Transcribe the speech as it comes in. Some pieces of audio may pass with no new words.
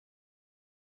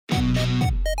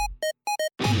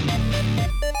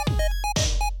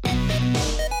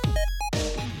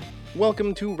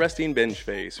Welcome to Resting Binge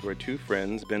Face, where two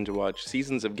friends binge watch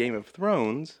seasons of Game of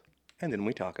Thrones, and then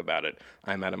we talk about it.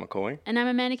 I'm Adam McCoy. And I'm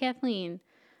Amanda Kathleen.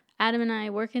 Adam and I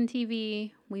work in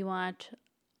TV. We watch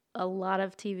a lot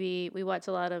of TV. We watch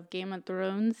a lot of Game of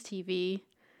Thrones TV.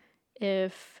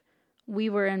 If we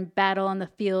were in battle on the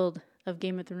field of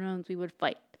Game of Thrones, we would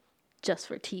fight just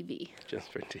for TV.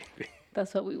 Just for TV.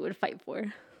 That's what we would fight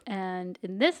for. And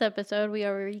in this episode, we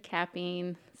are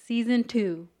recapping Season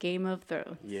 2, Game of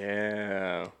Thrones.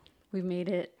 Yeah. We've made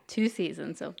it 2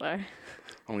 seasons so far.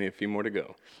 Only a few more to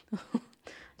go.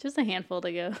 Just a handful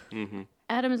to go. Mm-hmm.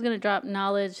 Adam is going to drop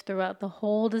knowledge throughout the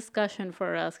whole discussion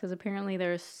for us because apparently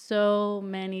there are so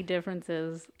many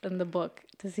differences in the book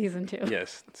to Season 2.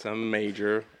 Yes, some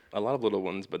major, a lot of little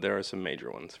ones, but there are some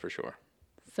major ones for sure.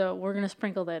 So we're going to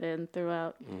sprinkle that in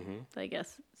throughout, I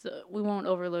guess. So we won't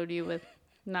overload you with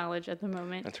knowledge at the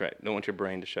moment. That's right. Don't want your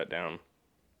brain to shut down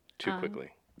too quickly.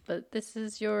 But this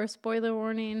is your spoiler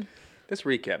warning. This is a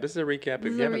recap.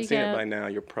 If you haven't seen it by now,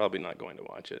 you're probably not going to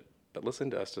watch it. But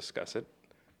listen to us discuss it.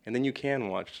 And then you can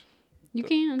watch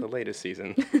the latest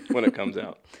season when it comes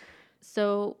out.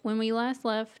 So when we last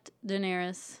left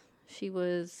Daenerys, she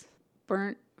was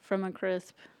burnt from a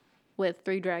crisp with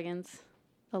 3 dragons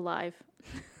alive.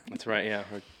 That's right, yeah.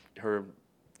 Her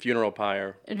funeral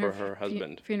pyre for her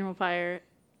husband. Funeral pyre.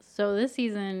 So this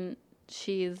season,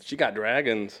 she got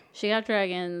dragons. She got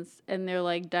dragons, and they're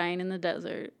like dying in the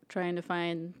desert, trying to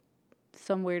find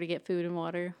somewhere to get food and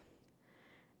water.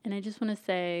 And I just want to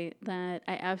say that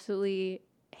I absolutely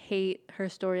hate her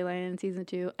storyline in Season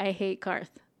 2. I hate Qarth.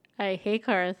 I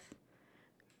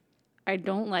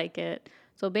don't like it.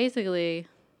 So basically...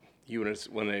 You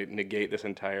want to negate this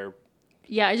entire...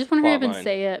 Yeah, I just want to even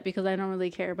say it because I don't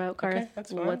really care about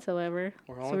Qarth whatsoever.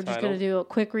 We're just going to do a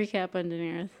quick recap on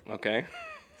Daenerys. Okay.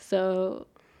 So...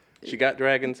 She got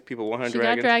dragons. People want her dragons.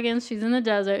 She got dragons. She's in the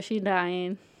desert. She's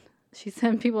dying. She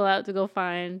sent people out to go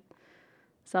find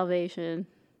salvation.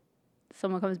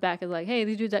 Someone comes back and is like, hey,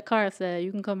 these dudes at Qarth said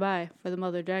you can come by for the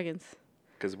mother dragons.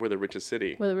 Because we're the richest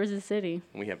city.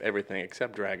 We have everything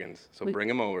except dragons. So bring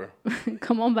them over.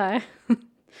 Come on by.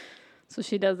 So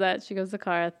she does that. She goes to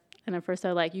Qarth. And at first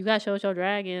they're like, you got to show us your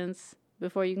dragons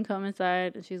before you can come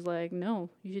inside. And she's like, no,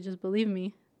 you should just believe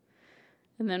me.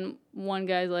 And then one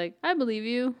guy's like, I believe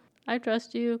you. I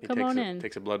trust you. Come on in.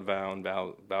 Takes a blood vow and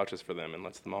vouches for them and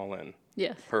lets them all in.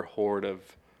 Yes. Her horde of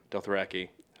Dothraki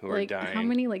who are dying. How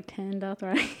many? 10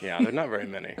 Dothraki? Yeah, they're not very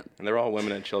many. And they're all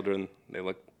women and children. They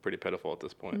look pretty pitiful at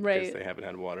this point. Right. Because they haven't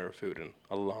had water or food in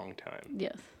a long time.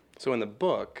 Yes. So in the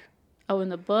book...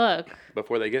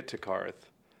 Before they get to Qarth,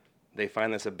 they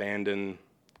find this abandoned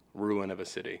ruin of a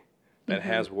city that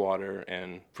has water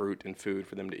and fruit and food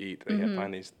for them to eat. They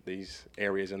find these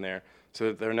areas in there.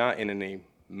 So they're not in any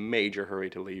major hurry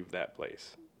to leave that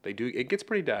place. They do. It gets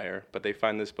pretty dire, but they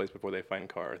find this place before they find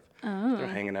Qarth. Oh. They're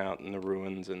hanging out in the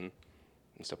ruins and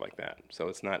stuff like that. So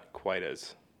it's not quite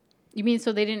as... You mean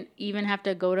so they didn't even have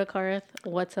to go to Qarth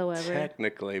whatsoever?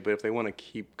 Technically, but if they want to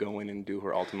keep going and do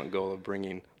her ultimate goal of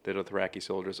bringing the Dothraki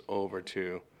soldiers over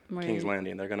to King's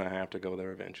Landing, they're going to have to go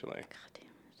there eventually. God damn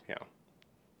it. Yeah.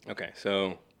 Okay,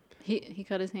 so... He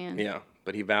cut his hand. Yeah,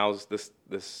 but he vows this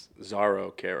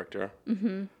Zaro character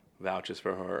vouches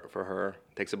for her,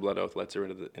 takes a blood oath, lets her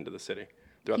into the city.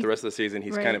 Throughout the rest of the season,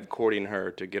 he's kind of courting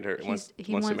her to get her, he wants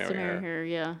to marry her.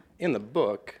 Yeah. In the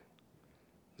book,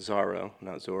 Zaro,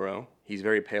 not Zorro, he's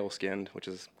very pale-skinned, which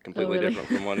is completely different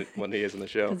from what he is in the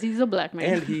show. Because he's a black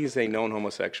man. And he's a known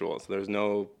homosexual, so there's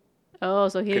no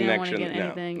so he connection. Didn't want to get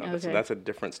anything. No, okay. So that's a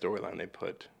different storyline they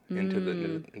put into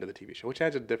the TV show, which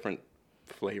adds a different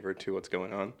flavor to what's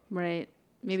going on. Right.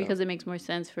 Maybe because it makes more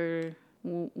sense for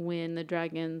when the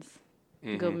dragons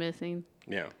go missing.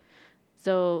 Yeah.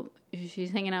 So she's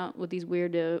hanging out with these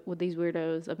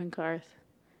weirdos up in Qarth,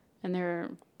 and they're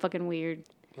fucking weird.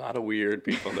 A lot of weird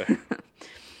people there.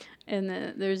 And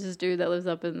there's this dude that lives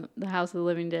up in the House of the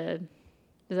Living Dead.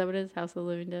 Is that what it is? House of the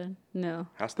Living Dead? No.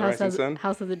 House of the Rising Sun?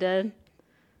 House of the Dead.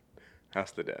 House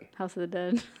of the Dead. House of the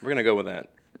Dead. We're gonna go with that.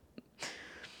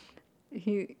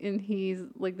 He's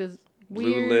like this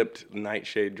weird... blue-lipped,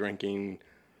 nightshade drinking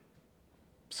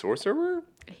sorcerer?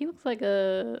 He looks like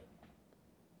He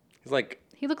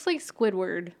looks like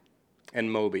Squidward. And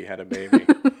Moby had a baby.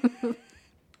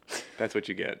 That's what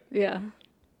you get. Yeah.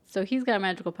 So he's got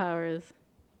magical powers.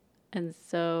 And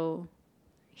so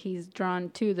he's drawn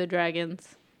to the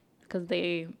dragons because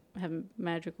they have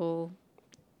magicalness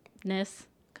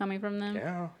coming from them.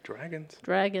 Yeah, dragons.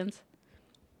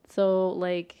 So,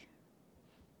 like,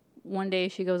 one day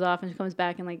she goes off and she comes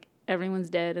back and, like, everyone's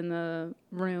dead in the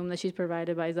room that she's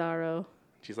provided by Zaro.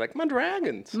 She's like, my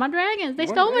dragons. My dragons. They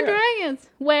stole my dragons.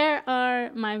 Where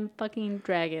are my fucking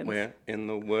dragons? Where in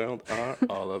the world are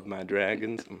all of my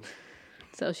dragons?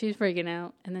 So she's freaking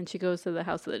out, and then she goes to the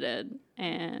House of the Dead,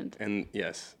 And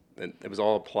yes, it was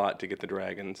all a plot to get the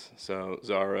dragons. So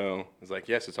Zorro is like,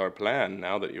 yes, it's our plan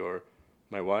now that you're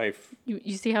my wife.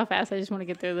 You see how fast I just want to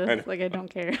get through this? I don't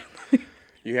care.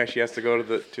 She has to go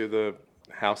to the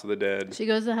House of the Dead. She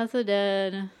goes to the House of the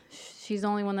Dead. She's the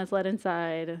only one that's let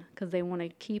inside because they want to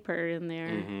keep her in there.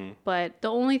 Mm-hmm. But the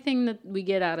only thing that we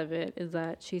get out of it is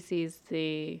that she sees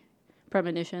the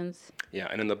premonitions. Yeah,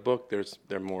 and in the book,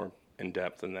 they're more in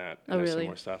depth than that. And there's really? Some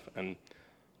more stuff, and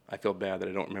I feel bad that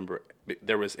I don't remember.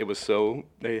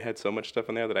 They had so much stuff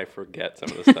in there that I forget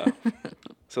some of the stuff.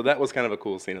 So that was kind of a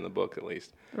cool scene in the book, at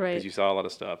least, right? Because you saw a lot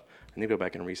of stuff. I need to go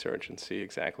back and research and see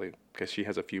exactly, because she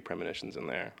has a few premonitions in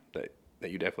there that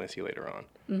you definitely see later on.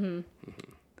 Mm-hmm.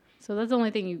 Mm-hmm. So that's the only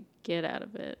thing you get out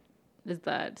of it, is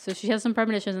that. So she has some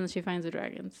premonitions and then she finds the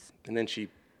dragons. And then she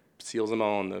seals them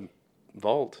all in the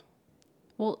vault.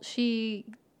 Well,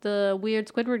 the weird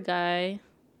Squidward guy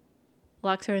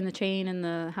locks her in the chain in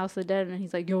the House of the Dead, and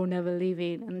he's like, you're never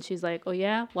leaving. And she's like, oh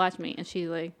yeah, watch me. And she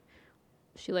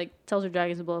tells her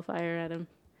dragons to blow fire at him.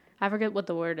 I forget what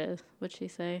the word is. What'd she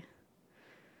say?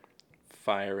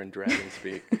 Fire and dragon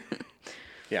speak.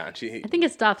 Yeah, and I think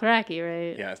it's Dothraki,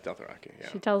 right? Yeah, it's Dothraki. Yeah.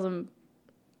 She tells him.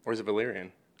 Or is it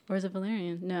Valyrian?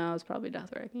 No, it's probably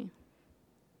Dothraki.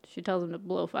 She tells him to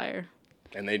blow fire.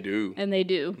 And they do. Mm-hmm.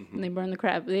 And they burn the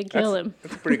crap. They kill him.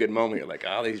 That's a pretty good moment. You're like,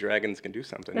 these dragons can do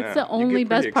something now. That's the only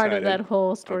best part of that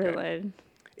whole storyline. Okay.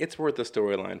 It's worth the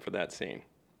storyline for that scene.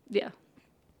 Yeah.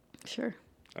 Sure.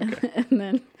 Okay. And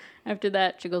then after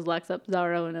that, she locks up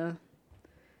Zorro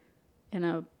in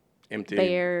a empty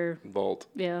bear vault.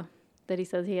 Yeah. That he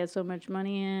says he has so much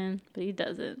money in, but he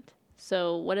doesn't.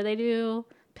 So what do?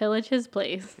 Pillage his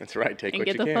place. That's right. Take what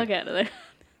you can. And get the fuck out of there.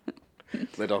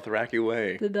 The Dothraki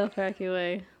way. The Dothraki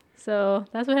way. So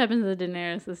that's what happens to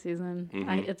Daenerys this season.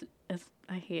 Mm-hmm.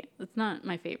 It's not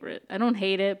my favorite. I don't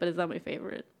hate it, but it's not my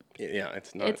favorite. Yeah,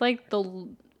 it's not. It's like the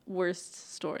worst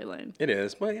storyline. It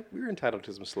is. Well, we're entitled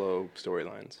to some slow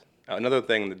storylines. Another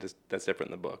thing that's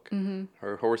different in the book. Mm-hmm.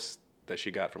 Her horse that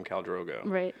she got from Khal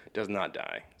Drogo does not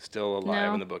die. Still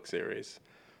alive in the book series.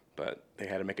 But they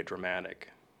had to make it dramatic.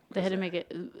 They had to make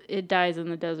it dies in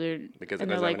the desert. Because and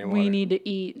it doesn't they're have any like, water. we need to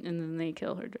eat, and then they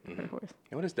kill her horse.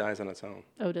 And it just dies on its own.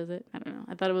 Oh, does it? I don't know.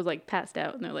 I thought it was like passed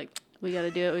out, and they're like, we got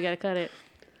to do it, we got to cut it.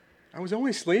 I was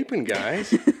only sleeping,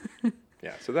 guys.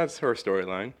 Yeah, so that's her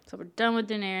storyline. So we're done with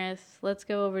Daenerys. Let's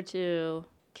go over to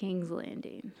King's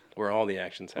Landing. Where all the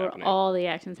action's happening.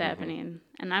 Happening.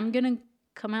 And I'm going to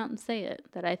come out and say it,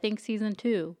 that I think season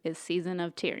 2 is season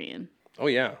of Tyrion. Oh,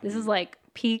 yeah. This is like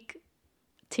peak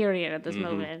Tyrion at this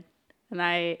moment. And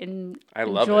I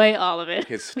love enjoy all of it.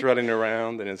 His strutting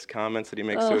around and his comments that he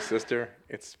makes to his sister.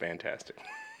 It's fantastic.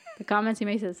 The comments he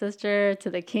makes to his sister,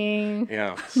 to the king.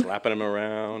 Yeah, slapping him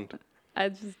around.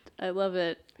 I love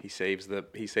it. He saves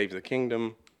the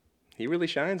kingdom. He really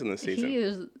shines in this season. He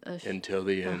is until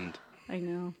the end. I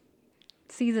know.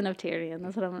 Season of Tyrion.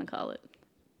 That's what I'm going to call it.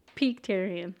 Peak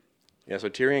Tyrion. Yeah, so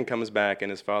Tyrion comes back and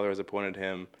his father has appointed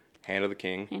him Hand of the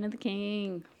King. Hand of the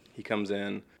King. He comes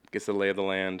in, gets the lay of the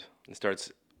land, and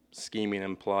starts scheming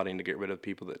and plotting to get rid of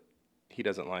people that he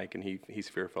doesn't like and he's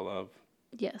fearful of.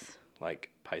 Yes. Like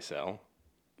Pycelle.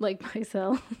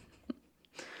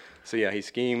 So yeah, he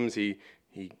schemes, he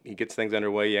gets things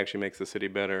underway, he actually makes the city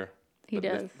better. He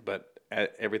does. But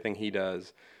everything he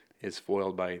does is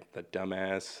foiled by the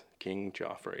dumbass King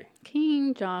Joffrey.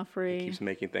 King Joffrey. He keeps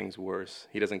making things worse.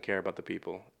 He doesn't care about the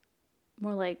people.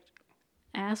 More like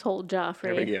asshole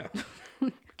Joffrey. Yeah.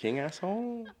 King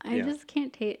asshole? I just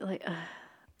can't take,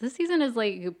 this season is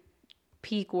like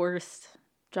peak worst.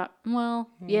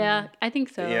 Yeah, I think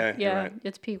so. Yeah, right.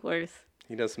 It's peak worst.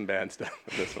 He does some bad stuff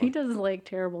with this one. He does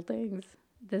terrible things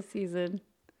this season.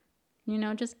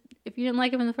 Just if you didn't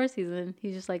like him in the first season,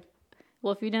 he's just like,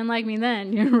 well, if you didn't like me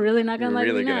then, you're really not going to like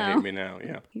me now. You're really going to hate me now,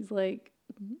 yeah. He's like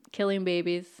killing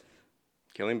babies.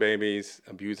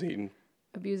 Abusing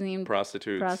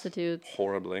prostitutes.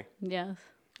 Horribly. Yes.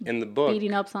 In the book.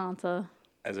 Beating up Sansa.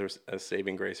 As a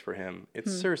saving grace for him,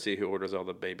 it's Cersei who orders all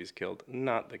the babies killed,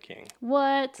 not the king.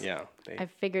 What? Yeah. I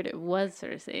figured it was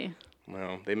Cersei.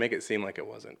 Well, they make it seem like it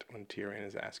wasn't when Tyrion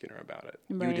is asking her about it.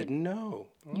 Right. You didn't know.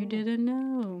 Oh. You didn't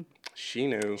know. She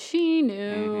knew.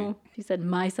 Mm-hmm. She said,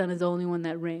 my son is the only one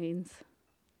that reigns.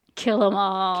 Kill them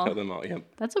all. Yep.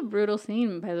 That's a brutal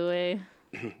scene, by the way.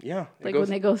 Yeah. When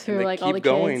they go through all the kids. Keep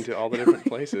going to all the different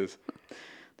places.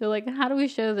 They're like, how do we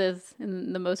show this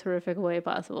in the most horrific way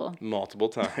possible? Multiple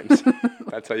times.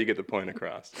 That's how you get the point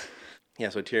across. Yeah,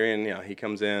 so Tyrion, he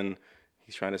comes in.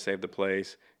 He's trying to save the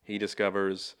place. He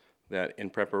discovers that in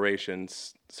preparation,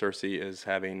 Cersei is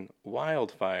having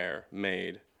wildfire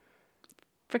made.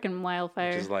 Freaking wildfire.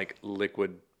 Which is like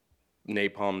liquid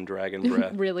napalm dragon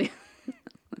breath. Really?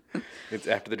 It's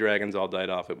after the dragons all died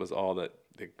off, it was all that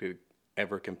they could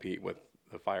ever compete with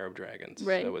the fire of dragons.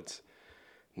 Right. So it's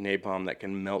napalm that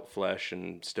can melt flesh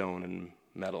and stone and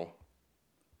metal.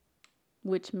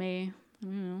 Which may,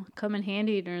 come in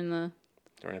handy during a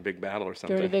big battle or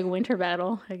something. During a big winter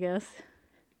battle, I guess.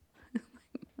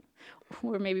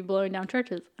 Or maybe blowing down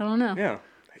churches. I don't know. Yeah.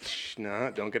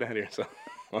 No, don't get ahead of yourself.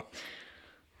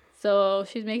 So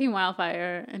she's making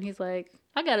wildfire, and he's like,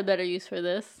 I got a better use for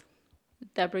this.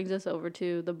 That brings us over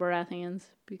to the Baratheons,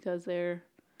 because they're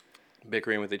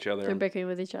bickering with each other. They're bickering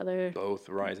with each other. Both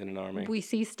rising in army. We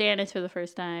see Stannis for the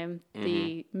first time,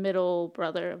 the middle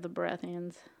brother of the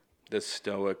Baratheons. The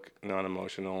stoic,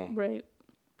 non-emotional, right,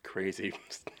 crazy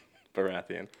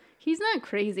Baratheon. He's not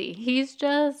crazy. He's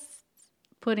just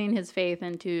putting his faith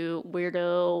into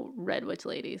weirdo Red Witch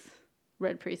ladies,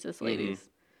 Red Priestess ladies,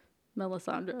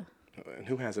 Melisandre. And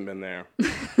who hasn't been there?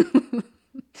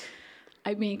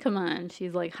 I mean, come on.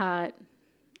 She's like hot,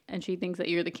 and she thinks that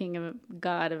you're the king of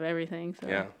God of everything. So.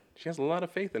 Yeah, she has a lot of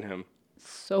faith in him.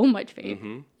 So much faith.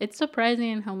 It's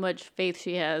surprising how much faith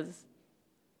she has.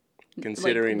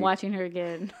 Considering watching her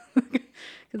again,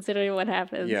 considering what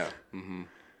happens. Yeah.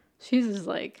 She's just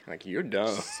like you're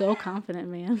dumb. So confident,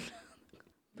 man.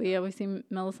 But yeah, we see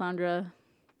Melisandre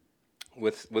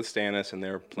with Stannis, and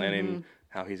they're planning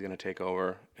how he's going to take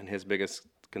over. And his biggest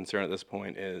concern at this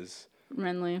point is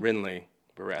Renly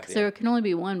Baratheon. There can only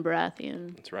be one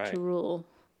Baratheon. That's right. To rule.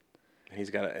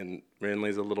 And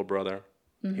Renly's a little brother.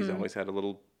 He's always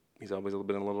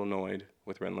been a little annoyed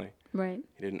with Renly. Right.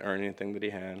 He didn't earn anything that he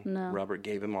had. No. Robert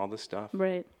gave him all this stuff.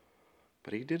 Right.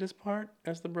 But he did his part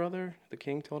as the brother. The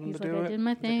king told him to do it. I did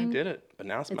my thing. I did it. But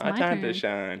now it's my time to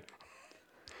shine.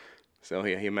 So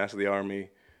he amasses the army.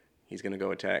 He's going to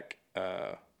go attack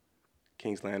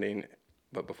King's Landing.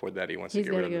 But before that, he wants to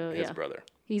get rid of his brother.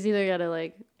 He's either got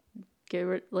to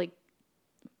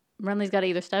Renly's got to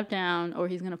either step down or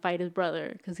he's going to fight his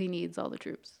brother because he needs all the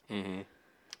troops.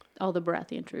 All the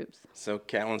Baratheon troops. So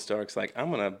Catelyn Stark's like,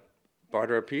 I'm going to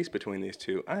barter a peace between these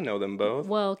two. I know them both.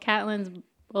 Well, Catelyn's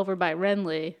over by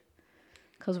Renly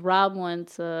because Robb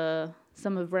wants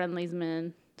some of Renly's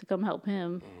men to come help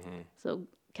him. So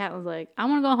Catelyn's like, I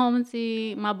want to go home and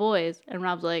see my boys. And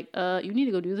Robb's like, you need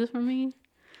to go do this for me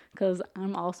because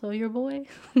I'm also your boy.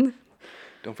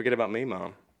 Don't forget about me,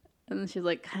 Mom. And then she's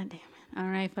like, God damn it. All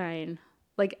right, fine.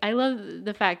 Like, I love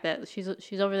the fact that she's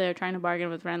over there trying to bargain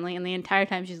with Renly, and the entire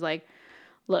time she's like,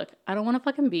 look, I don't want to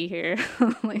fucking be here.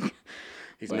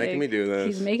 He's making me do this.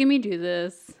 He's making me do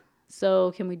this.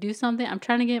 So can we do something? I'm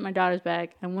trying to get my daughters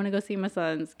back. I want to go see my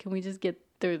sons. Can we just get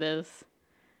through this?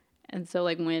 And so,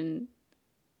 when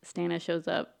Stannis shows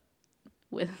up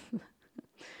with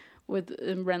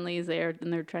Renly's there,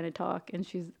 and they're trying to talk, and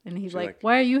he's like,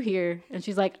 why are you here? And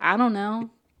she's like, I don't know.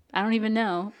 I don't even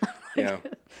know. Yeah.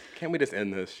 Can't we just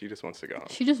end this? She just wants to go home.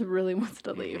 She just really wants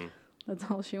to leave. That's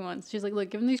all she wants. She's like, look,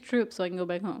 give them these troops so I can go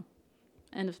back home.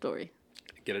 End of story.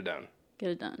 Get it done.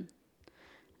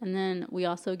 And then we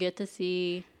also get to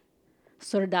see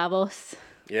Sir Davos.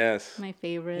 Yes. My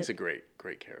favorite. He's a great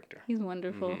character. He's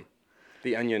wonderful.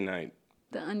 The Onion Knight.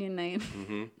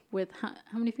 With how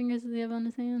many fingers does he have on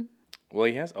his hand? Well,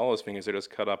 he has all his fingers. They're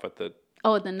just cut off at the...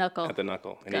 Oh, at the knuckle.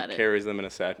 And he carries them in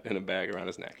a bag around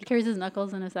his neck. He carries his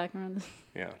knuckles in a sack around his...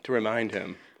 Yeah, to remind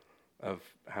him of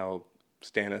how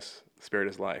Stannis spared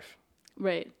his life.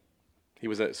 Right. He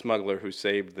was a smuggler who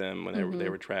saved them when they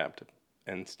were trapped.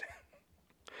 And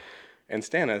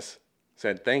Stannis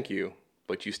said, thank you,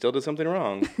 but you still did something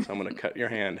wrong, so I'm going to cut your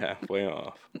hand halfway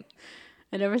off.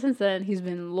 And ever since then, he's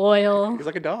been loyal. He's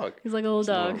like a dog. He's like a little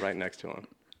dog. Right next to him.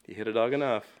 You hit a dog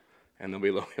enough, and they'll be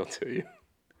loyal to you.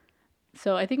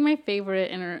 So I think my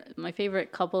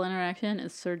favorite couple interaction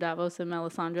is Sir Davos and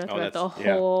Melisandre throughout the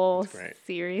whole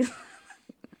series.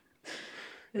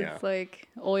 It's like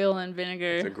oil and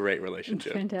vinegar. It's a great relationship.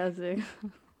 It's fantastic.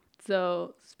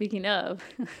 So speaking of,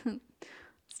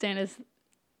 Stannis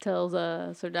tells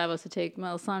Sir Davos to take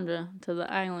Melisandre to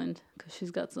the island because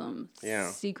she's got some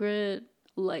secret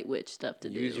light witch stuff to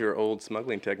do. Use your old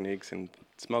smuggling techniques and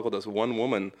smuggle this one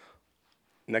woman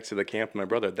next to the camp of my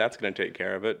brother. That's going to take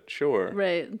care of it. Sure.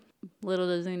 Right. Little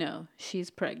does he know, she's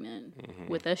pregnant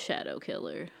with a shadow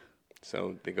killer.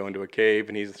 So they go into a cave,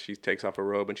 and she takes off her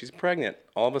robe, and she's pregnant.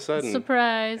 All of a sudden.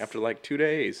 Surprise. After 2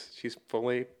 days, she's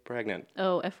fully pregnant.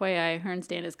 Oh, FYI, her and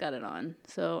Stannis got it on.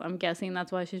 So I'm guessing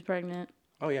that's why she's pregnant.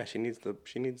 Oh, yeah, she needs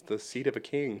the seed of a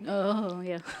king. Oh,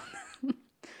 yeah.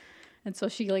 And so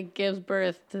she like gives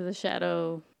birth to the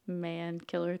shadow man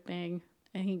killer thing,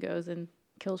 and he goes and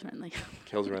kills Renly.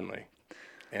 Kills Renly.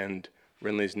 And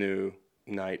Renly's new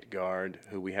night guard,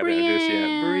 who we haven't introduced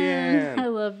yet. Brienne. I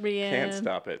love Brienne. Can't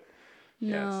stop it.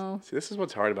 No. Yes. See, this is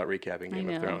what's hard about recapping Game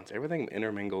of Thrones. Everything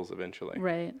intermingles eventually.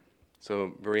 Right.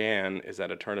 So Brienne is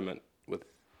at a tournament with...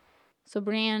 So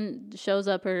Brienne shows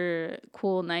up her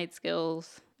cool night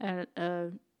skills at a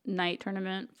night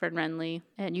tournament for Renly,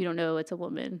 and you don't know it's a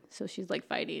woman, so she's like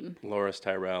fighting Loras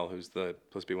Tyrell, who's supposed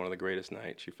to be one of the greatest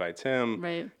knights. She fights him,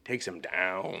 right, takes him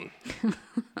down,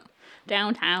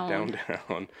 downtown,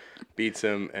 beats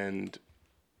him, and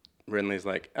Renly's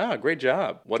like, great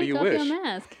job. What do you wish? Take off your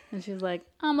mask. And she's like,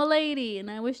 I'm a lady,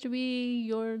 and I wish to be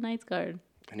your Knight's Guard.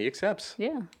 And he accepts.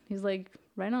 Yeah, he's like,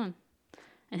 right on.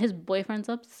 And his boyfriend's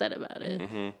upset about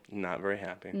it. Not very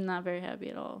happy. Not very happy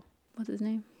at all. What's his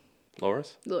name?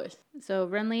 Loras. So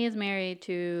Renly is married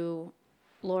to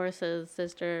Loras's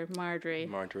sister, Margaery.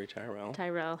 Margaery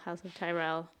Tyrell. House of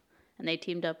Tyrell. And they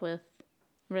teamed up with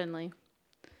Renly.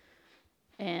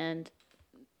 And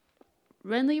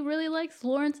Renly really likes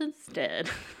Lawrence instead.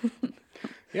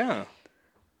 Yeah.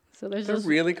 So they're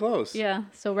really close. Yeah.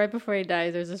 So right before he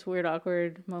dies, there's this weird,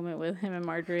 awkward moment with him and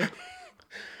Margaery.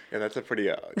 Yeah, that's a pretty...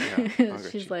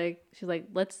 she's like,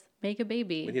 let's make a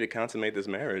baby. We need to consummate this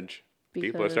marriage.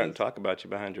 People are starting to talk about you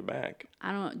behind your back.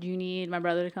 Do you need my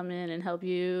brother to come in and help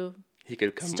you? He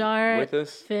could come start with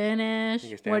us. Finish.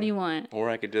 What do you want? Or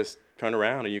I could just turn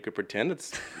around and you could pretend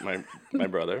it's my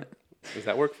brother. Does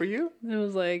that work for you? It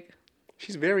was like...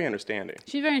 She's very understanding.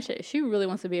 She really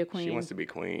wants to be a queen. She wants to be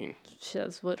queen.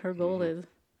 That's what her goal is.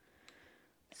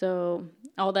 So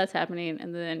all that's happening,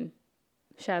 and then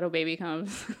Shadow Baby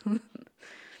comes.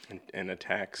 and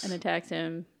attacks. And attacks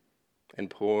him. And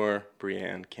poor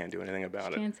Brienne can't do anything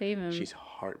about it. She can't save him. She's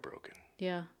heartbroken.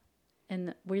 Yeah.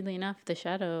 And weirdly enough, the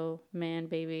Shadow Man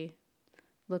baby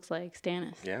looks like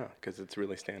Stannis. Yeah, because it's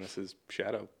really Stannis'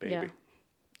 shadow baby. Yeah.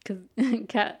 Because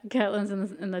Catelyn's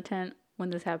in the tent when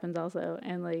this happens also.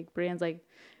 And, like, Brienne's like,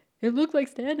 it looked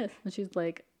like Stannis. And she's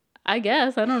like, I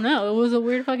guess. I don't know. It was a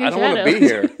weird fucking shadow. I don't want to be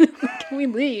here. Can we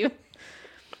leave?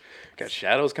 Got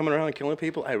shadows coming around and killing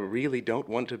people. I really don't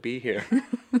want to be here.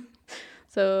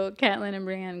 So Catelyn and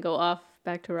Brienne go off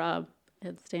back to Robb,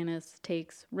 and Stannis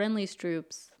takes Renly's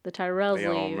troops. The Tyrells leave. They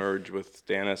all merge with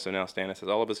Stannis, so now Stannis has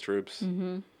all of his troops.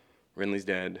 Mm-hmm. Renly's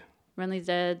dead.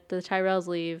 The Tyrells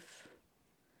leave.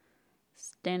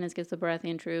 Stannis gets the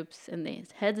Baratheon troops, and they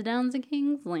heads down to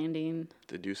King's Landing.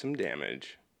 To do some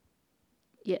damage.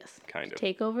 Yes. Kind of.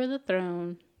 Take over the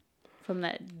throne from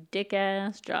that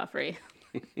dick-ass Joffrey.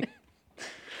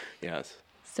 Yes.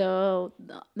 So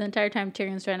the entire time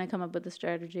Tyrion's trying to come up with a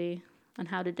strategy on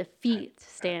how to defeat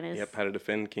Stannis. Yep, how to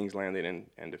defend King's Landing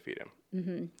and defeat him.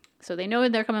 Mm-hmm. So they know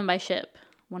they're coming by ship,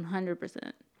 100%.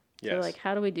 Yes. So like,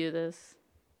 how do we do this?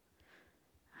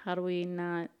 How do we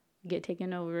not get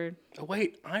taken over? Oh,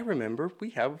 wait, I remember.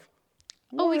 We have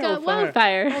we got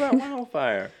wildfire. Oh, that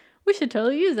wildfire. We should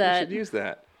totally use that. We should use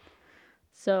that.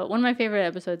 So one of my favorite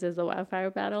episodes is the wildfire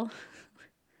battle.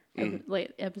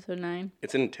 Late episode 9.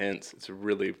 It's intense. It's a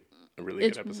really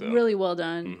good episode. It's really well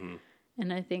done. Mm-hmm.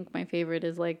 And I think my favorite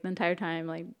is like the entire time,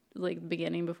 like the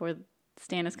beginning before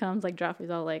Stannis comes, like Joffrey's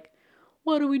all like,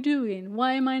 "What are we doing?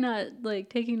 Why am I not like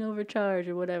taking over charge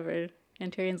or whatever?"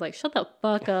 And Tyrion's like, "Shut the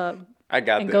fuck up." I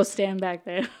got this. And go stand back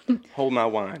there. Hold my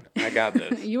wine. I got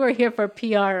this. You are here for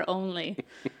PR only.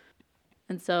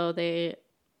 And so they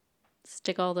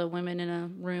stick all the women in a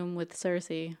room with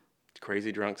Cersei.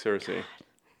 Crazy drunk Cersei. God.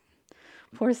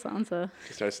 Poor Sansa.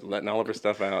 She starts letting all of her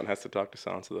stuff out and has to talk to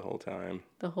Sansa the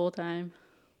whole time.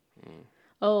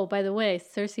 Oh, by the way,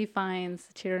 Cersei finds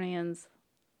Tyrion's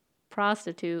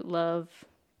prostitute love.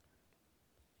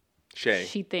 Shay.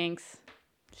 She thinks.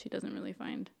 She doesn't really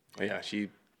find. Yeah, she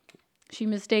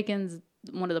mistakens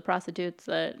one of the prostitutes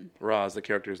that... Roz, the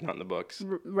character who's not in the books.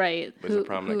 Right. But is a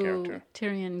prominent character.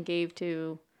 Tyrion gave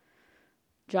to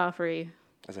Joffrey.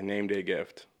 As a name day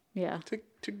gift. Yeah.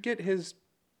 To get his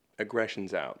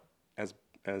aggressions out, as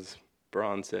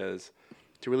Bronn says,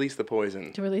 to release the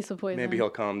poison. Maybe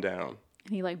he'll calm down.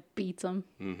 And he like beats them.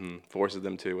 Mm-hmm. Forces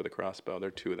them to with a crossbow. There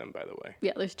are 2 of them, by the way.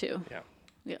 Yeah, there's 2.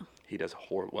 Yeah. He does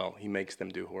he makes them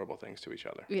do horrible things to each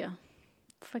other. Yeah.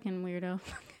 Fucking weirdo.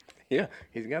 Yeah,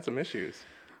 he's got some issues.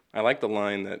 I like the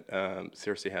line that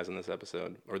Cersei has in this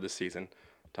episode, or this season,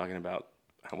 talking about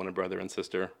how when a brother and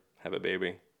sister have a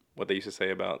baby, what they used to say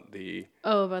about the...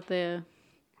 Oh, about the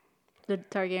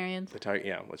Targaryens.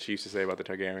 What she used to say about the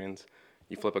Targaryens.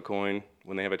 You flip a coin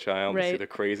when they have a child. Right. It's either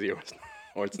crazy or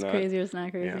it's not. Crazy or it's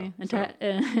not crazy. Yeah,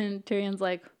 and Tyrion's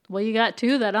like, well, you got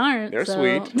 2 that aren't. They're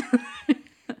sweet.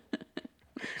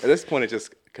 this point, it's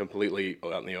just completely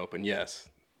out in the open. Yes,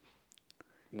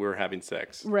 we're having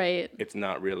sex. Right. It's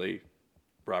not really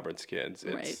Robert's kids.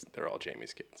 They're all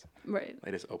Jamie's kids. Right.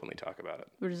 They just openly talk about it.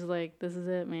 We're just like, this is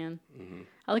it, man. Mm-hmm.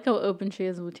 I like how open she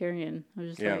is with Tyrion. I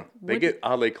was just like, they get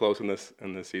oddly close in this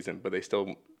season, but she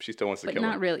still wants to kill him.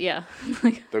 Not really, yeah.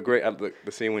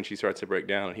 The scene when she starts to break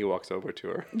down and he walks over to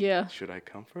her. Yeah. Should I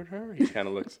comfort her? He kind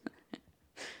of looks.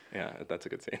 Yeah, that's a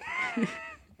good scene.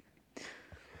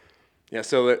 Yeah,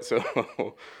 so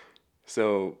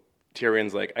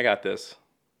Tyrion's like, I got this.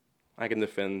 I can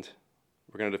defend.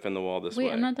 We're going to defend the wall this way.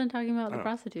 Wait, I'm not done talking about the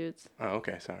prostitutes. Oh,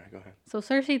 okay. Sorry. Go ahead. So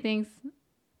Cersei thinks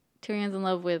Tyrion's in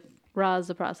love with Roz,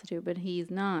 the prostitute, but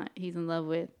he's not. He's in love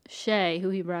with Shay, who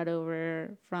he brought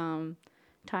over from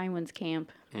Tywin's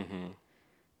camp. Mm-hmm.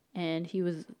 And he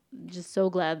was just so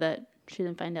glad that she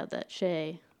didn't find out that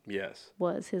Shay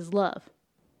was his love.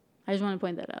 I just want to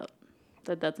point that out.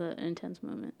 That's an intense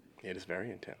moment. It is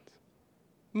very intense.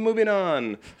 Moving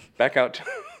on. Back out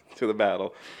to the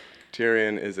battle.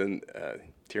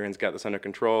 Tyrion's got this under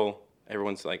control.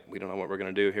 Everyone's like, we don't know what we're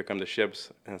going to do. Here come the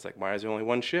ships. And it's like, why is there only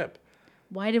one ship?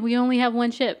 Why did we only have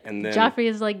one ship? And then Joffrey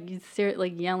is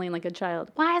like yelling like a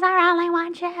child. Why is there only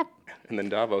one ship? And then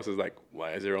Davos is like,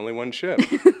 why is there only one ship?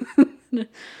 And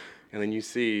then you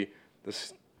see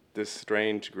this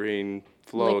strange green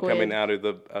flow liquid coming out of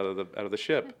the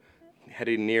ship,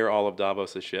 heading near all of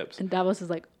Davos' ships. And Davos is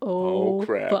like, oh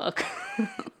crap. Fuck.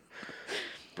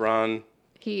 Bronn.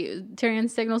 Tyrion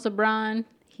signals to Bronn.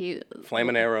 He flame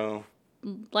an arrow.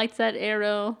 Lights that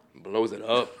arrow. Blows it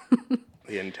up.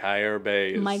 The entire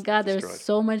bay is My God, destroyed. There's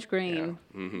so much green.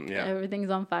 Yeah. Mm-hmm, yeah. Everything's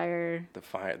on fire.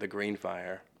 The green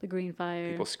fire. The green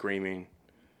fire. People screaming.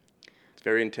 It's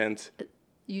very intense.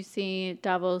 You see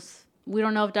Davos. We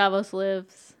don't know if Davos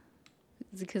lives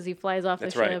because he flies off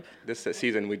the ship. That's right. This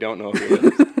season, we don't know if he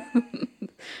lives.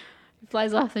 He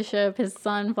flies off the ship. His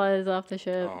son flies off the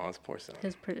ship. Oh, his poor son.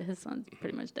 His son's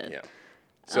pretty much dead. Yeah.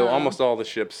 So almost all the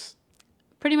ships.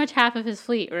 Pretty much half of his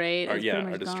fleet, right?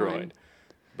 Are destroyed.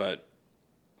 But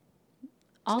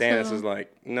Stannis is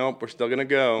like, nope, we're still going to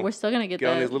go. We're still going to get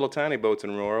on these little tiny boats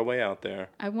and row our way out there.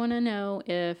 I want to know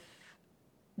if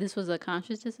this was a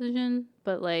conscious decision,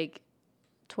 but like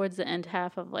towards the end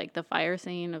half of like the fire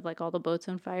scene of like all the boats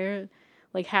on fire,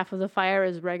 like half of the fire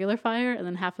is regular fire and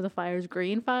then half of the fire is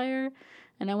green fire.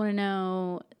 And I want to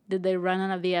know, did they run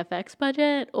on a VFX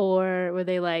budget or were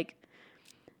they like,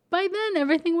 by then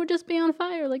everything would just be on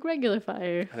fire like regular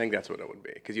fire? I think that's what it would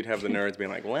be, because you'd have the nerds being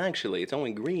like, well, actually, it's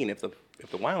only green if the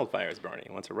wildfire is burning.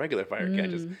 Once a regular fire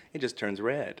catches, it just turns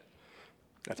red.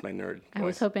 That's my nerd voice. I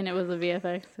was hoping it was a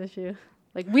VFX issue.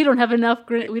 Like, we don't have enough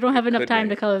green. We don't have enough time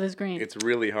to color this green. It's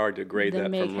really hard to grade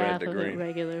that from red to green.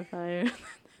 Regular fire.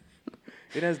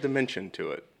 It has dimension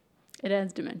to it. It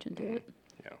adds dimension to it.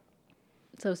 Yeah.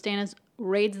 So Stannis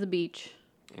raids the beach.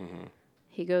 Mm-hmm.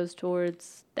 He goes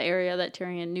towards the area that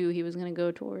Tyrion knew he was going to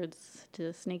go towards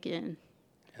to sneak in.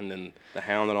 And then the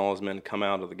Hound and all his men come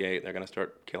out of the gate. They're going to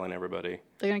start killing everybody.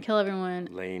 They're going to kill everyone.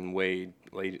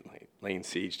 Laying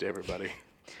siege to everybody.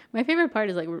 My favorite part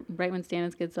is like right when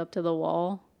Stannis gets up to the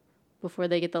wall, before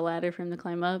they get the ladder for him to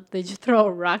climb up, they just throw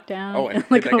a rock down. Oh, and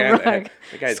like a rock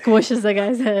squishes the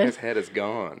guy's head. His head is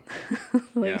gone.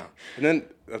 Yeah. And then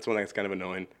that's when that's kind of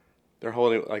annoying. They're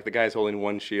holding, like the guy's holding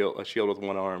a shield with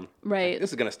one arm. Right. Like, this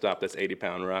is going to stop this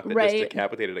 80-pound rock that just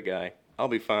decapitated a guy. I'll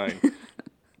be fine.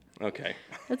 Okay.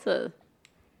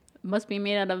 Must be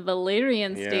made out of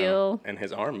Valyrian steel. And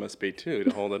his arm must be too,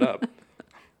 to hold it up.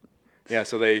 Yeah,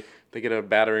 so they get a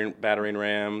battering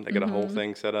ram. They get a whole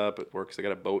thing set up. It works. They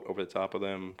got a boat over the top of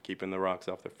them, keeping the rocks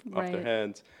off their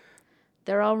heads.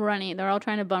 They're all running. They're all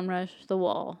trying to bum rush the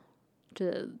wall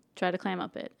to try to climb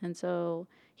up it. And so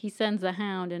he sends the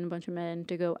Hound and a bunch of men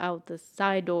to go out the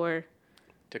side door.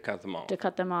 To cut them off.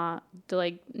 To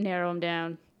like narrow them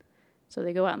down. So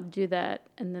they go out and do that.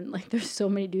 And then like there's so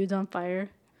many dudes on fire.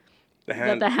 The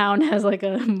Hound has like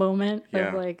a moment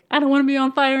of like, I don't want to be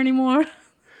on fire anymore.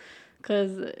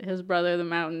 Because his brother, the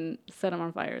Mountain, set him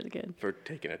on fire as a kid. For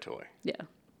taking a toy. Yeah.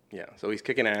 Yeah, so he's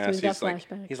kicking ass. So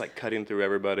he's like cutting through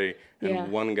everybody.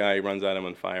 And one guy runs at him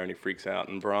on fire and he freaks out.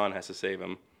 And Bronn has to save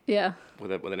him. Yeah.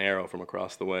 With an arrow from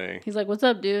across the way. He's like, what's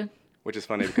up, dude? Which is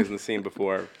funny because in the scene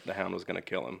before, the Hound was going to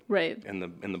kill him. Right. In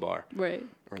the bar. Right.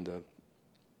 Or in the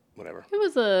whatever. It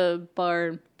was a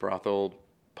bar. Brothel,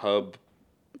 pub,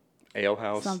 ale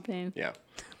house. Something. Yeah.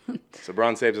 So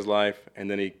Bronn saves his life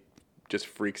and then he just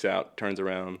freaks out, turns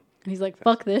around. And he's like,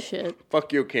 fuck this shit.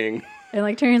 Fuck you, king. And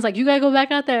like Tyrion's like, you gotta go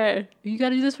back out there. You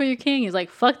gotta do this for your king. He's like,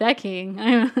 fuck that king.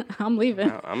 I'm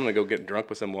leaving. I'm gonna go get drunk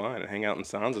with some wine and hang out in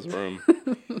Sansa's room.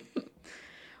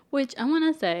 Which I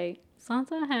want to say,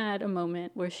 Sansa had a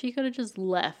moment where she could have just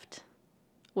left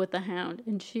with the Hound,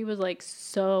 and she was like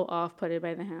so off-putted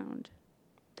by the Hound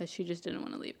that she just didn't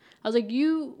want to leave. I was like,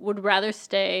 you would rather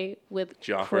stay with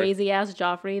crazy-ass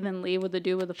Joffrey than leave with the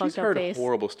dude with the fucked up face? She's heard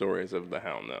horrible stories of the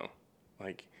Hound, though.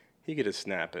 Like, he could just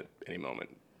snap at any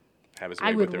moment. Have his way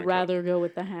I would rather go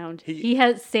with the Hound. He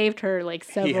has saved her like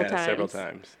several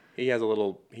times. He's a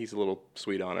little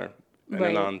sweet on her. In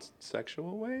a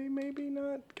non-sexual way, maybe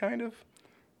not, kind of.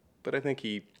 But I think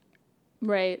he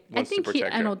wants to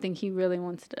protect her. I don't think he really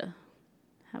wants to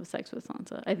have sex with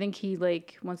Sansa. I think he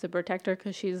like wants to protect her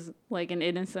because she's like an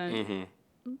innocent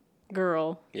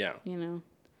girl. Yeah. You know.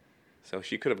 So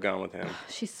she could have gone with him.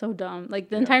 She's so dumb. Like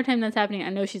the entire time that's happening, I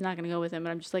know she's not going to go with him,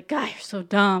 but I'm just like, God, you're so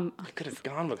dumb. You could have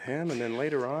gone with him, and then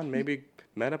later on maybe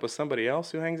met up with somebody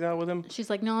else who hangs out with him. She's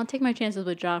like, no, I'll take my chances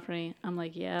with Joffrey. I'm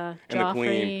like, yeah, and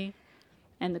Joffrey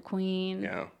and the Queen.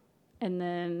 Yeah. And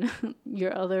then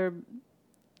your other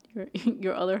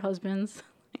husbands.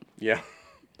 Yeah.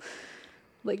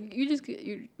 Like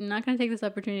you're not gonna take this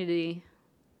opportunity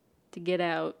to get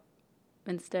out.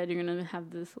 Instead, you're gonna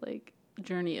have this like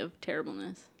journey of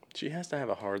terribleness. She has to have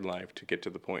a hard life to get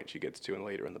to the point she gets to, and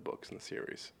later in the books in the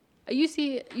series. You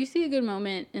see a good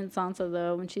moment in Sansa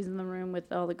though when she's in the room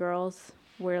with all the girls,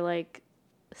 where like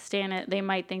they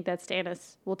might think that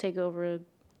Stannis will take over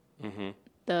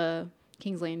the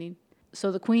King's Landing. So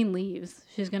the Queen leaves.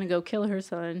 She's gonna go kill her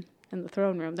son in the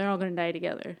throne room. They're all gonna die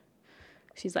together.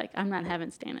 She's like, I'm not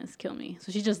having Stannis kill me.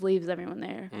 So she just leaves everyone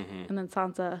there. And then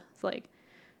Sansa's like,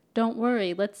 don't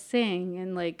worry, let's sing,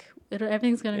 and like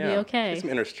everything's gonna be okay. Some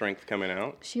inner strength coming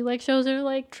out. She like shows her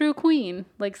like true queen.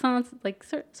 Like Sansa, like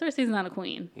Cersei's not a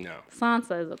queen. No.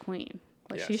 Sansa is a queen.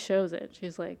 Like she shows it.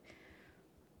 She's like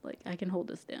I can hold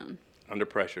this down. Under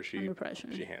pressure, she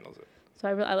handles it. So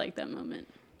I like that moment.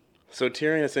 So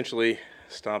Tyrion essentially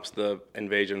stops the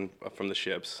invasion from the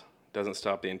ships. Doesn't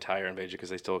stop the entire invasion because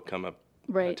they still come up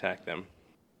and attack them.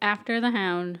 After the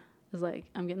Hound is like,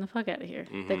 I'm getting the fuck out of here.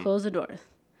 They close the doors.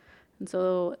 And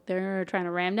so they're trying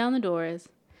to ram down the doors.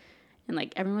 And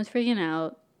like everyone's freaking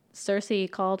out. Cersei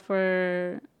called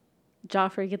for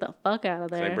Joffrey, get the fuck out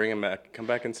of there. So I bring him back. Come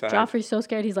back inside. Joffrey's so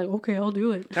scared. He's like, okay, I'll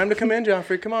do it. Time to come in,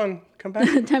 Joffrey. Come on. Come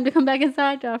back. Time to come back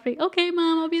inside, Joffrey. Okay,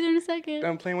 Mom, I'll be there in a second.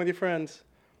 I'm playing with your friends.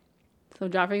 So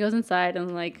Joffrey goes inside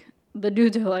and like the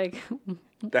dudes are like,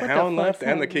 the Hound left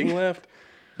and the King left.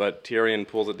 But Tyrion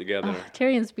pulls it together.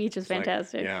 Tyrion's speech is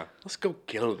fantastic. Like, let's go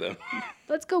kill them.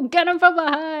 Let's go get them from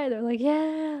behind. They're like,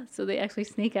 yeah. So they actually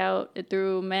sneak out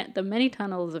through the many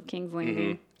tunnels of King's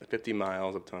Landing. 50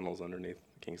 miles of tunnels underneath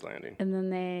King's Landing. And then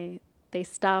they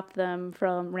stop them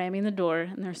from ramming the door,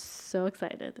 and they're so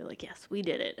excited. They're like, yes, we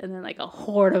did it. And then like a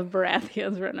horde of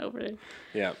Baratheons run over it.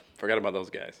 Yeah, forgot about those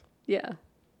guys. Yeah,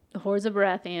 the hordes of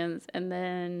Baratheons. And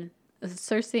then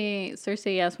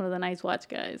Cersei asked one of the Night's Watch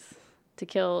guys to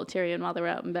kill Tyrion while they were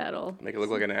out in battle. Make it look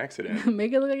like an accident.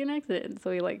 Make it look like an accident. So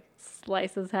he like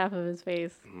slices half of his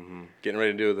face. Getting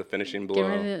ready to do the finishing blow.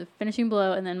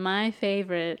 And then my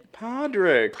favorite,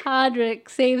 Podrick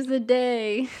saves the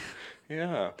day.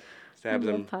 Yeah. Stabs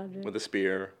him with a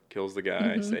spear, kills the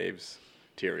guy, saves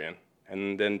Tyrion.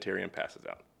 And then Tyrion passes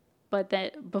out.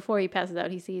 But before he passes out,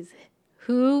 he sees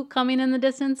who coming in the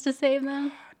distance to save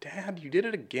them? Dad, you did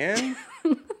it again?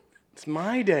 It's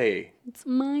my day. It's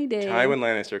my day. Tywin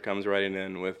Lannister comes riding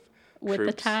in with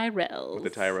troops. The Tyrells. With the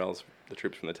Tyrells, the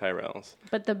troops from the Tyrells.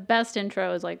 But the best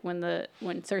intro is like when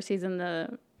Cersei's in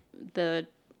the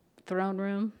throne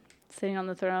room, sitting on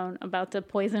the throne, about to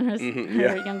poison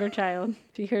her younger child.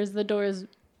 She hears the doors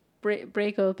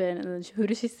break open, and then who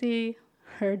does she see?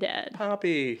 Her dad.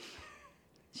 Poppy.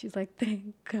 She's like,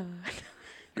 thank God.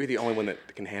 You're the only one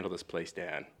that can handle this place,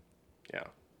 Dad. Yeah.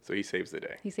 So he saves the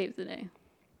day.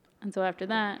 And so after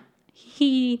that,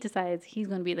 he decides he's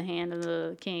going to be the hand of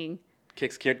the king.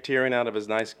 Kicks Tyrion out of his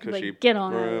nice, cushy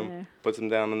room. Puts him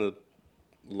down in the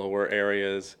lower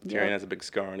areas. Tyrion has a big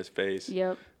scar on his face.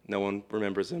 Yep. No one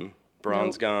remembers him.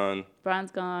 Bronn's gone.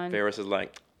 Varys is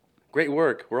like, great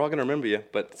work. We're all going to remember you,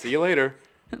 but see you later.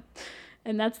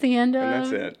 And that's the end of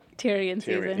that's it. Tyrion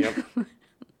season. Yep.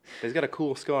 He's got a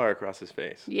cool scar across his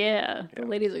face. Yeah. The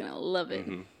ladies are going to love it.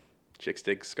 Chicks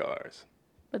dig scars.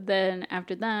 But then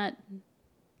after that,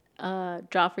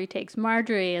 Joffrey takes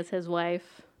Marjorie as his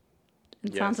wife.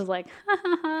 And Sansa's like, ha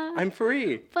ha ha. I'm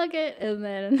free. Fuck it. And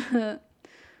then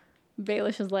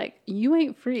Baelish is like, you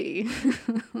ain't free.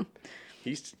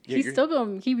 He's still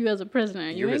going to keep you as a prisoner.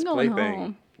 You ain't going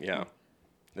home. Yeah.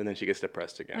 And then she gets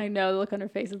depressed again. I know. The look on her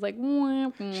face is like,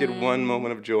 wah, wah. She had one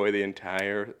moment of joy the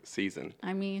entire season.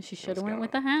 I mean, she should have went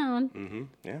with the Hound.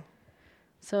 Yeah.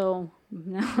 So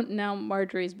now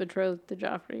Marjorie's betrothed to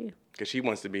Joffrey. Because she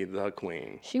wants to be the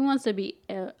queen. She wants to be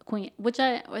a queen, which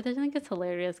I think it's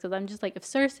hilarious because I'm just like, if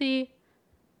Cersei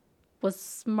was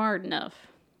smart enough,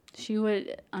 she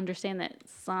would understand that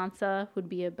Sansa would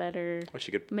be a better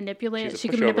manipulator. She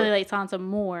could manipulate Sansa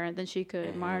more than she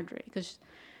could Marjorie, because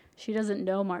she doesn't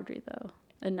know Marjorie though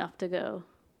enough to go,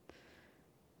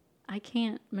 I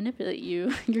can't manipulate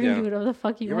you. You're gonna do whatever the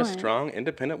fuck you want. You're a strong,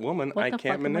 independent woman. I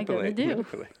can't manipulate you.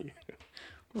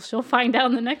 Well, she'll find out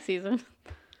in the next season.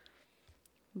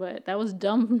 But that was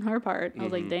dumb from her part. I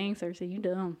was like, dang, Cersei, you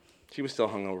dumb. She was still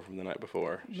hungover from the night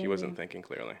before. Maybe. She wasn't thinking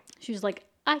clearly. She was like,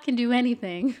 I can do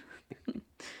anything.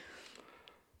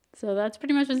 So that's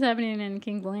pretty much what's happening in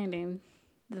King's Landing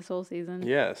this whole season.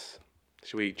 Yes.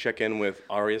 Should we check in with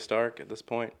Arya Stark at this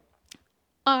point?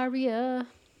 Arya.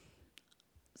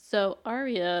 So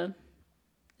Arya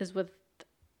is with...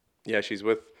 Yeah, she's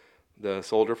with the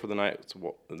soldier for the Night's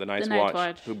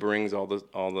Watch, who brings all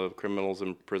the criminals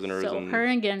and prisoners. So her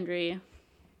and Gendry.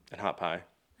 And Hot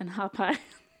Pie.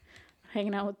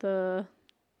 Hanging out with the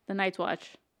Night's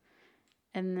Watch.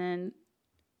 And then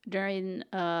during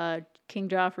King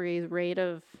Joffrey's raid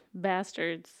of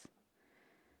bastards,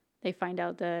 they find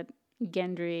out that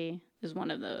Gendry is one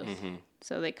of those. Mm-hmm.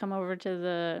 So they come over to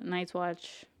the Night's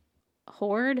Watch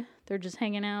horde. They're just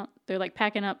hanging out. They're like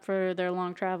packing up for their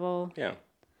long travel. Yeah.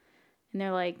 And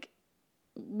they're like,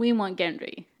 we want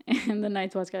Gendry. And the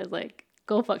Night's Watch guy's like,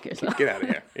 go fuck yourself. Get out of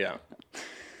here. Yeah.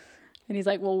 And he's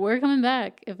like, well, we're coming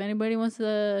back. If anybody wants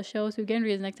to show us who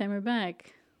Gendry is next time we're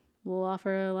back, we'll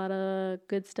offer a lot of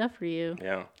good stuff for you.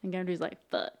 Yeah. And Gendry's like,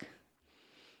 fuck.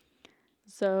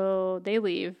 So they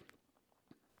leave.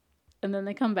 And then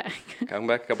they come back. Come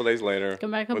back a couple days later.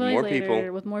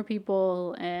 With more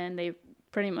people. And they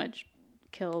pretty much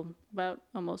kill about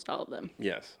almost all of them.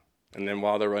 Yes. And then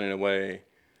while they're running away,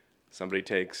 somebody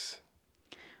takes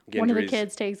one of the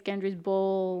kids takes Gendry's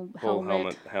bull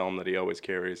helm that he always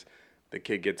carries. The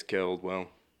kid gets killed. Well,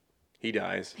 he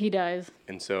dies.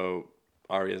 And so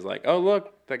Arya's like, oh,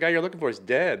 look, that guy you're looking for is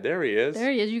dead. There he is.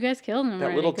 You guys killed him.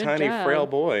 That little tiny frail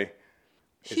boy.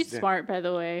 She's smart, by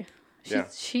the way.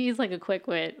 She's like a quick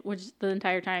wit, which the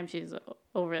entire time she's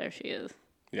over there, she is.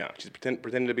 Yeah, she's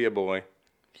pretending to be a boy.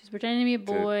 She's pretending to be a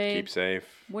boy. To keep safe.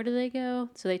 Where do they go?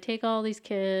 So they take all these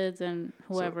kids and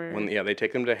whoever. So they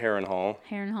take them to Harrenhal.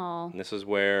 And this is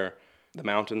where the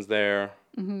mountain's there,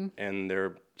 and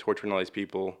they're torturing all these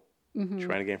people,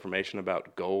 trying to get information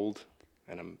about gold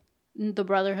and the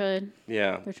Brotherhood.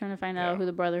 Yeah. They're trying to find out who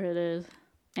the Brotherhood is.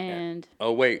 And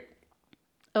Oh wait.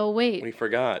 We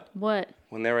forgot. What?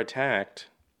 When they're attacked,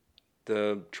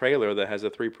 the trailer that has the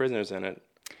 3 prisoners in it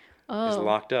is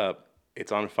locked up.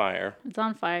 It's on fire.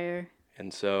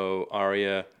 And so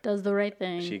Arya does the right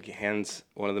thing. She hands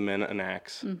one of the men an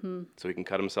axe so he can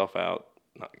cut himself out.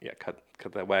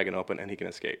 Cut that wagon open and he can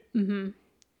escape.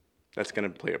 That's going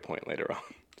to play a point later on.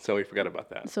 So we forgot about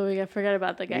that. So we forgot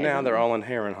about the guy. Now they're all in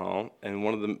Harrenhal, and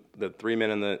one of the 3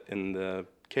 men in the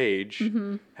cage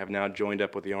have now joined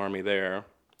up with the army there.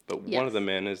 But one of the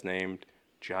men is named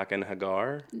Jaqen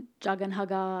H'ghar.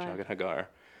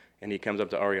 And he comes up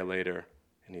to Arya later,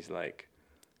 and he's like,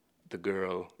 the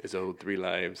girl is owed 3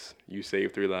 lives. You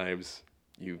save 3 lives,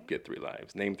 you get 3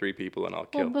 lives. Name 3 people and I'll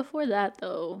kill. Well, before that,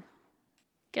 though,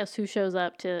 guess who shows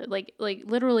up to, like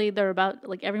literally they're about,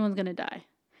 like, everyone's going to die.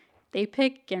 They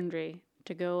pick Gendry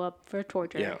to go up for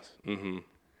torture. Yes. Mm-hmm.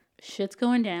 Shit's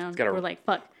going down. We're like,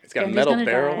 fuck. It's got Gendry's a metal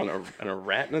barrel and a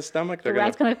rat in his stomach. The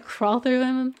rat's going to crawl through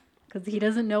him because he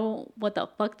doesn't know what the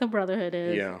fuck the Brotherhood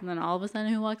is. Yeah. And then all of a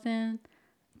sudden, who walks in?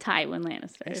 Tywin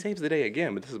Lannister. He saves the day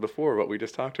again, but this is before what we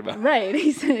just talked about. Right.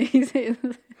 He saves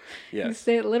yes.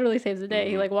 He literally saves the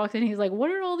day. He like walks in, he's like, what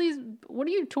are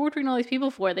you torturing all these people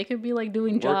for? They could be like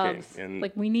doing jobs. And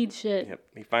like, we need shit. Yep.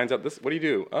 He finds out what do you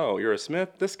do? Oh, you're a smith?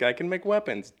 This guy can make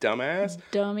weapons, dumbass.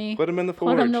 Dummy. Put him in the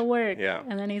forge. Put him to work. Yeah.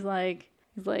 And then he's like,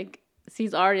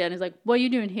 sees Arya and he's like, what are you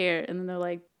doing here? And then they're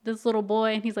like, this little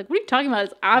boy. And he's like, what are you talking about?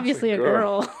 It's obviously a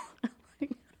girl.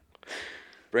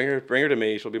 Bring her to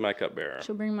me. She'll be my cupbearer.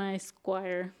 She'll bring my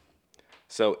squire.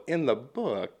 So in the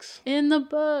books.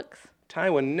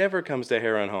 Tywin never comes to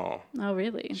Harrenhal. Oh,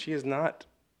 really? She is not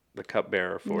the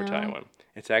cupbearer for Tywin.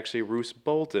 It's actually Roose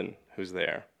Bolton who's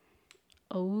there.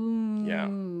 Oh. Yeah.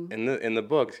 In the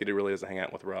books, he really doesn't hang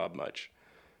out with Robb much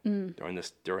during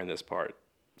this part.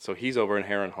 So he's over in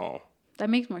Harrenhal. That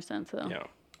makes more sense, though. Yeah.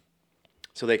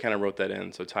 So they kind of wrote that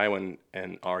in. So Tywin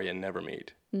and Arya never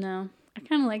meet. No. I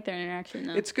kind of like their interaction,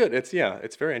 though. It's good.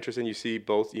 It's very interesting. You see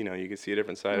both, you can see a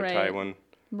different side of Tywin.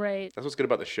 Right. That's what's good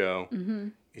about the show,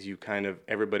 is you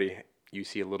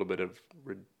see a little bit of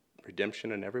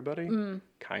redemption in everybody.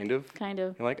 Kind of.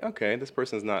 You're like, okay, this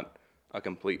person's not a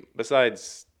complete,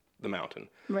 besides the mountain.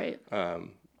 Right.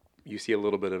 You see a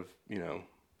little bit of,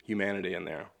 humanity in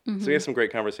there. So he has some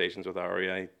great conversations with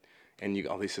Arya, and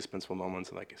all these suspenseful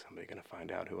moments, like, is somebody going to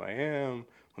find out who I am?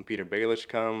 When Peter Baelish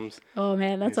comes. Oh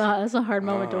man, that's a hard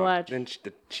moment to watch. Then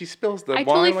she spills the wine. I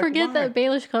totally forget that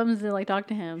Baelish comes and talk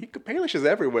to him. Baelish is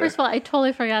everywhere. First of all, I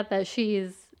totally forgot that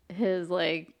she's his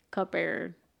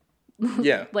cupbearer.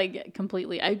 Yeah.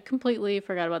 Completely. I completely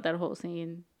forgot about that whole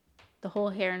scene, the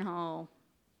whole Harrenhal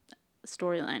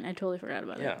storyline. I totally forgot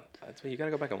about it. Yeah, that's why you got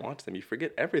to go back and watch them. You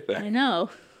forget everything. I know.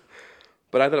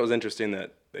 But I thought it was interesting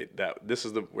that this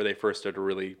is where they first started to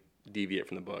really deviate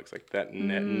from the books.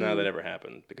 None of that ever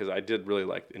happened, because I did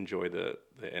really enjoy the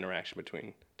interaction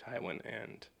between Tywin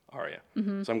and Arya.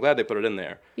 Mm-hmm. So I'm glad they put it in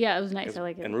there. Yeah, it was nice. I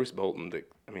like it. And Roose Bolton,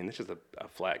 this is a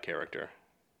flat character.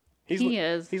 He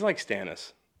is. He's like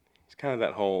Stannis. He's kind of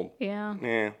that whole. Yeah.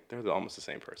 They're almost the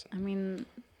same person.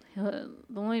 The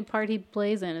only part he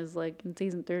plays in is in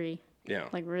season 3. Yeah.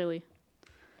 Really.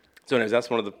 So anyways, that's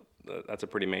that's a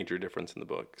pretty major difference in the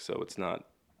book. So it's not.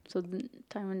 So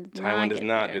Tywin does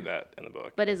not do that in the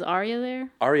book. But is Arya there?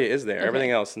 Arya is there. Okay.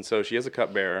 Everything else, and so she is a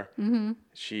cupbearer. Mm-hmm.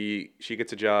 She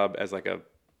gets a job as a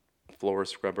floor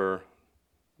scrubber.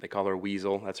 They call her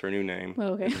Weasel. That's her new name.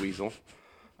 Oh, okay. Weasel.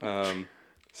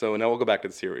 So now we'll go back to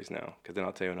the series now, because then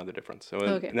I'll tell you another difference.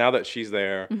 So now that she's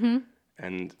there, mm-hmm.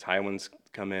 and Tywin's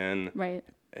come in, right,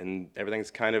 and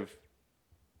everything's kind of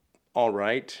all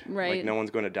right. Right. No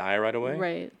one's going to die right away.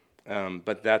 Right.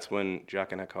 But that's when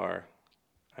Jaqen H'ghar.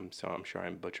 I'm sure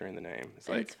I'm butchering the name.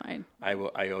 It's fine. I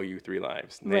owe you 3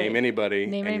 lives. Name anybody.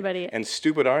 Name anybody. And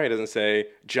stupid Arya doesn't say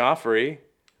Joffrey.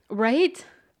 Right.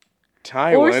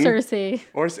 Tywin. Or Cersei.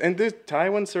 And there's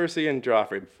Tywin, Cersei, and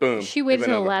Joffrey. Boom. She waited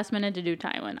till the last minute to do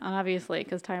Tywin, obviously,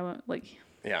 because Tywin,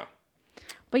 Yeah.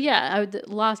 But yeah,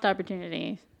 lost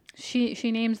opportunity.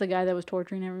 She names the guy that was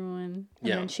torturing everyone.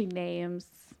 And then she names...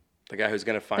 the guy who's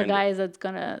going to find... the guy that's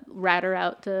going to rat her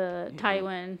out to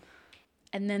Tywin.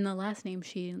 And then the last name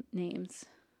she names...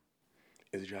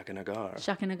 is Jaqen H'ghar.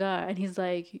 Jaqen H'ghar. And he's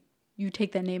like, you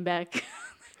take that name back.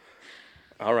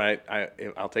 All right,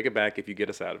 I'll take it back if you get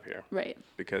us out of here. Right.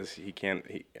 Because he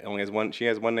only has one. She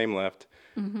has one name left,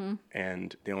 mm-hmm.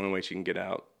 and the only way she can get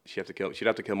out, she'd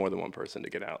have to kill more than one person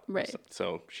to get out. Right.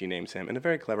 So she names him in a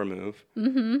very clever move,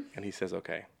 mm-hmm. and he says,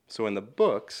 "Okay." So in the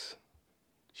books,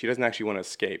 she doesn't actually want to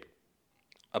escape.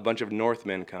 A bunch of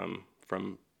Northmen come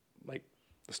from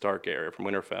the Stark area, from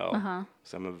Winterfell. Uh-huh.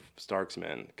 Some of Stark's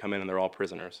men come in, and they're all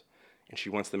prisoners, and she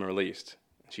wants them released.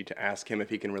 She asks him if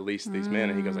he can release these men,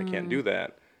 and he goes, "I can't do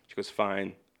that." She goes,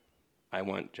 "Fine, I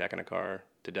want Jaqen H'ghar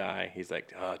to die." He's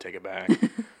like, "Oh, take it back."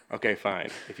 Okay, fine.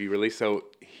 If you release, so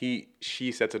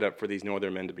she sets it up for these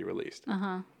northern men to be released.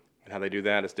 Uh-huh. And how they do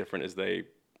that is different. Is they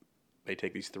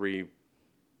take these 3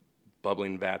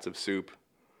 bubbling vats of soup,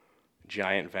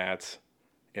 giant vats,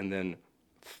 and then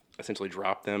essentially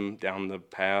drop them down the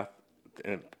path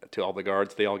to all the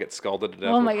guards. They all get scalded to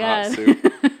death with hot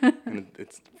soup. And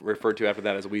it's referred to after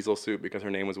that as Weasel Soup because her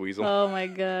name was Weasel. Oh my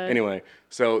god. Anyway,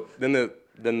 so then the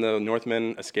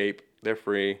Northmen escape. They're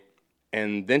free.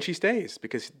 And then she stays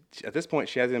because at this point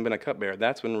she hasn't been a cupbearer.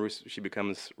 That's when she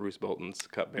becomes Roose Bolton's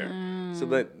cupbearer. So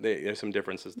there's some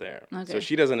differences there. Okay. So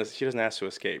she doesn't ask to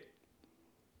escape.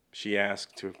 She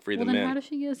asks to free the men. Well, then how does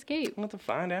she escape? We'll have to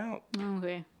find out. Oh,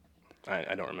 okay.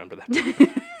 I don't remember that.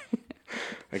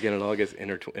 Again, it all gets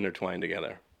intertwined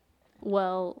together.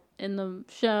 Well, in the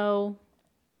show,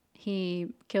 he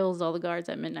kills all the guards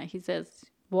at midnight. He says,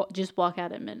 just walk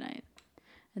out at midnight.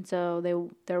 And so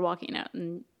they're walking out,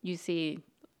 and you see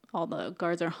all the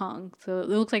guards are hung. So it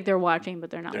looks like they're watching, but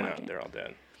they're not watching. They're all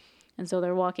dead. And so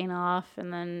they're walking off,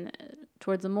 and then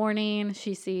towards the morning,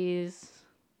 she sees...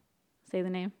 Say the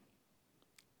name.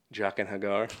 Jaqen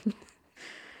H'ghar.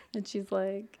 And she's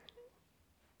like,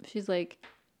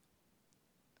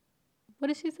 what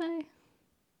does she say?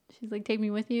 She's like, take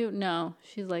me with you? No.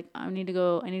 She's like, I need to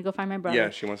go find my brother. Yeah,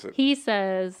 she wants to. He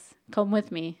says, come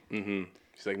with me. Mm-hmm.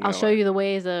 She's like, no. I'll show you the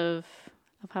ways of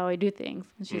how I do things.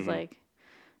 And she's like,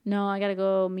 no, I got to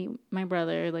go meet my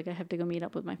brother. I have to go meet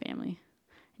up with my family.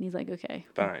 And he's like, okay.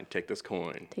 Fine, take this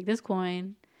coin. Take this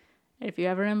coin. And if you're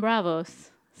ever in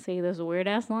Bravos, say this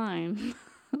weird-ass line.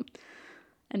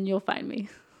 And you'll find me.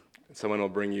 Someone will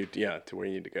bring you, to where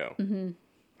you need to go. Mm-hmm.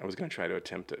 I was going to try to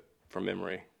attempt it from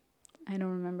memory. I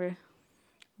don't remember.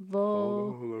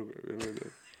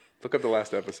 Look up the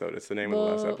last episode. It's the name of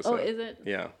the last episode. Oh, is it?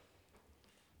 Yeah.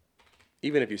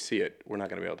 Even if you see it, we're not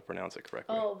going to be able to pronounce it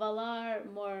correctly. Oh, Valar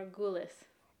Morghulis.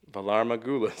 Valar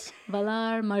Morghulis.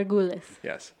 Valar Morghulis.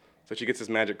 Yes. So she gets this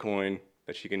magic coin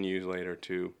that she can use later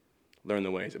to learn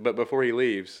the ways. But before he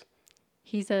leaves...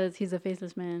 He says he's a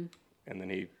faceless man. And then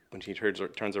he when she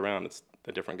turns around, it's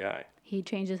a different guy. He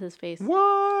changes his face.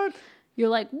 What? You're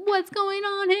like, what's going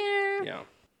on here? Yeah.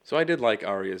 So I did like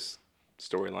Arya's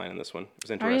storyline in this one. It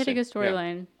was interesting. Arya had a good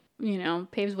storyline. Yeah.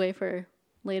 Paves way for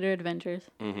later adventures.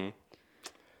 Mm-hmm.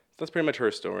 That's pretty much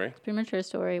her story. It's pretty much her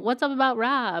story. What's up about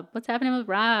Robb? What's happening with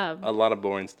Robb? A lot of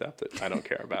boring stuff that I don't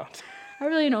care about. I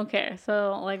really don't care.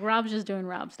 So, Robb's just doing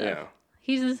Robb stuff. Yeah.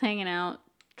 He's just hanging out,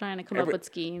 trying to come up with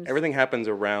schemes. Everything happens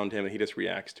around him, and he just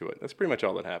reacts to it. That's pretty much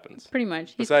all that happens. Pretty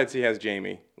much. Besides, he has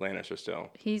Jaime Lannister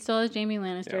still. He still has Jaime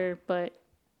Lannister, but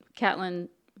Catelyn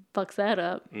fucks that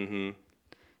up. Mm-hmm.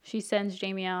 She sends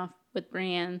Jaime off with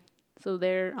Brienne, so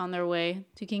they're on their way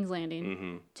to King's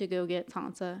Landing to go get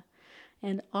Sansa.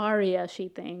 And Arya, she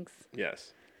thinks.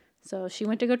 Yes. So she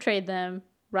went to go trade them.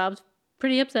 Robb's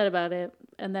pretty upset about it.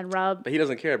 And then Robb... But he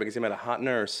doesn't care because he met a hot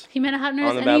nurse. He met a hot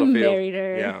nurse and he married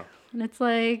her. Yeah. And it's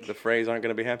like... The Freys aren't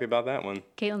going to be happy about that one.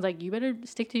 Caitlyn's like, you better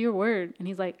stick to your word. And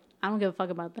he's like, I don't give a fuck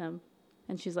about them.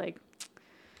 And she's like...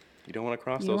 You don't want to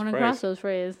cross those Freys. You don't want to cross those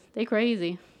Freys. They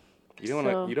crazy. You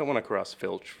don't want to cross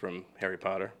Filch from Harry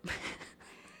Potter.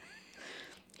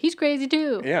 He's crazy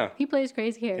too. Yeah. He plays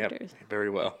crazy characters. Yep,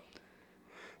 very well.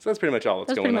 So that's pretty much all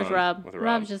that's going on. That's pretty much Robb.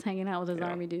 Robb's just hanging out with his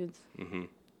army dudes. Mm-hmm.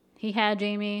 He had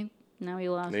Jaime. Now he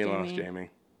lost Jaime.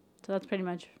 So that's pretty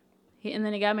much... And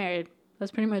then he got married.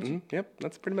 That's pretty much... Mm-hmm. Yep,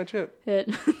 that's pretty much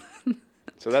it.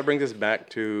 So that brings us back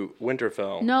to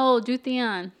Winterfell. No, do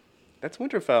Theon. That's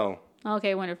Winterfell.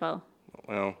 Okay, Winterfell.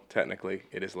 Well, technically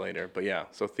it is later. But yeah,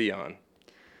 so Theon.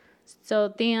 So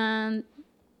Theon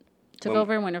took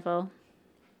over in Winterfell.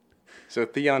 So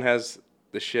Theon has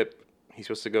the ship. He's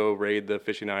supposed to go raid the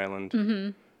fishing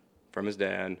island from his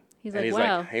dad. He's like,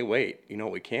 wow. Hey, wait, you know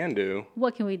what we can do?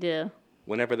 What can we do?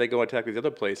 Whenever they go attack these other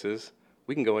places,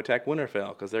 we can go attack Winterfell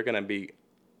because they're going to be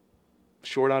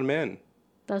short on men.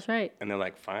 That's right. And they're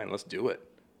like, fine, let's do it.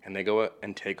 And they go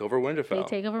and take over Winterfell.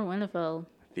 They take over Winterfell.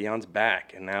 Theon's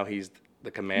back, and now he's the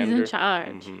commander. He's in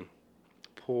charge. Mm-hmm.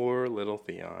 Poor little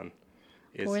Theon.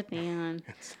 Poor Theon.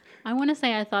 I want to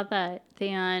say I thought that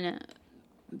Theon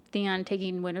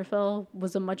taking Winterfell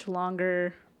was a much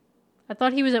longer... I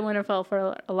thought he was at Winterfell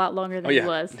for a lot longer than he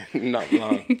was. Not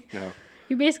long, no.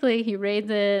 He raids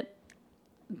it,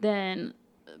 then...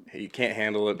 He can't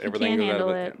handle it. Everything goes out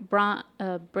of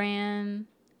it. Bran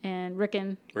and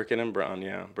Rickon. Rickon and Bran,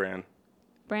 yeah. Bran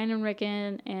and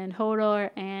Rickon and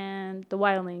Hodor and the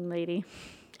Wildling lady.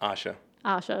 Asha.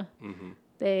 Mm-hmm.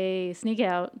 They sneak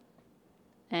out.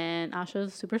 And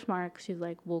Asha's super smart. She's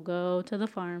like, we'll go to the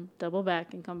farm, double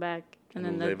back, and come back. And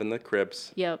then live in the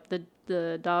crypts. Yep.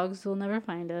 The dogs will never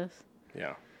find us.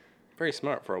 Yeah. Very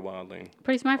smart for a wildling.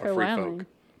 Pretty smart for a wildling. Folk.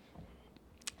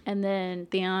 And then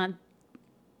Theon,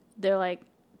 they're like,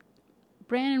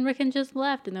 Bran and Rickon just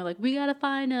left. And they're like, we got to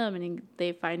find them. And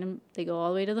they find them. They go all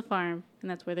the way to the farm.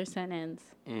 And that's where their scent ends.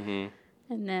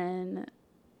 Mm-hmm. And then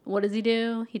what does he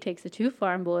do? He takes the two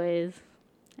farm boys.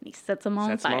 And he sets them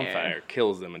on fire.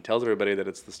 Kills them, and tells everybody that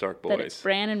it's the Stark boys. That it's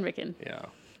Bran and Rickon. Yeah.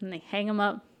 And they hang them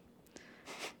up.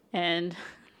 And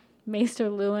Maester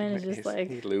Luwin is just like...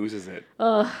 He loses it.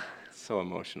 Oh. It's so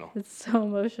emotional. It's so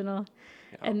emotional.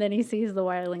 Yeah. And then he sees the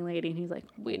Wildling lady, and he's like,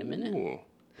 wait a minute. Ooh.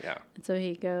 Yeah. And so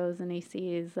he goes, and he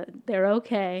sees that they're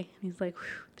okay. And he's like,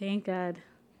 thank God.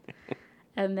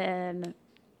 And then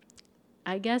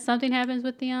I guess something happens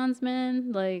with Theon's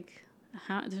men.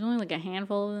 There's only a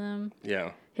handful of them.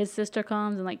 Yeah. His sister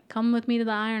comes and come with me to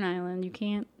the Iron Island. You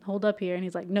can't hold up here. And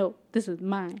he's like, no, this is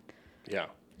mine. Yeah.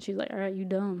 She's like, all right, you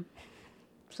dumb.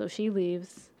 So she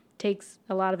leaves, takes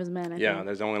a lot of his men, I think.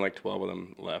 There's only 12 of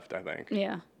them left, I think.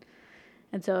 Yeah.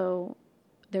 And so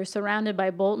they're surrounded by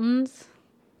Bolton's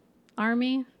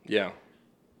army. Yeah.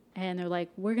 And they're like,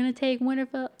 we're going to take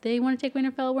Winterfell. They want to take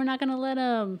Winterfell. We're not going to let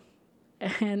them.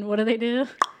 And what do?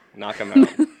 Knock him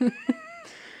out.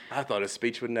 I thought his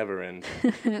speech would never end.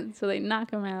 So they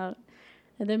knock him out.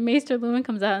 And then Maester Luwin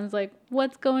comes out and is like,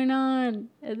 what's going on?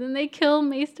 And then they kill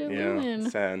Maester Luwin. Yeah,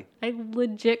 sad. I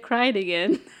legit cried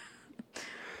again.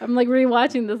 I'm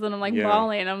rewatching this and I'm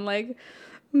bawling. I'm like,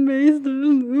 Maester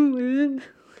Luwin.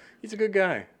 He's a good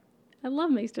guy. I love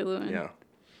Maester Luwin. Yeah.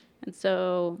 And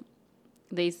so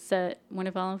they set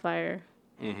Winterfell on fire.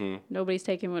 Mm-hmm. Nobody's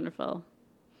taking Winterfell.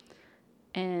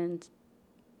 And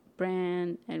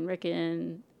Bran and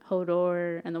Rickon,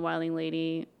 Hodor, and the Wildling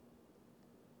lady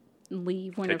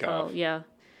leave Winterfell. Yeah.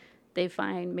 They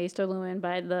find Maester Luwin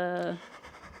by the...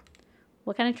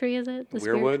 What kind of tree is it? The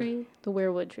weirwood tree? The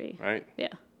weirwood tree. Right.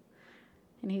 Yeah.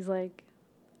 And he's like,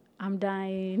 I'm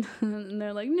dying. And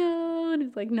they're like, no. And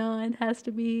he's like, no, it has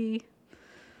to be.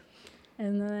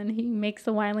 And then he makes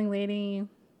the Wildling lady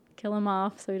kill him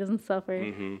off so he doesn't suffer.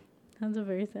 Mm-hmm. That's a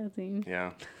very sad scene.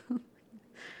 Yeah.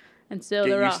 And so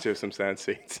get they're used off. to some sad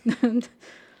scenes.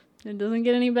 It doesn't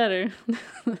get any better.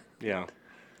 Yeah.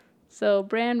 So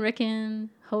Bran, Rickon,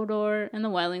 Hodor, and the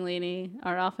Wailing Lady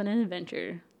are off on an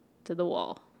adventure to the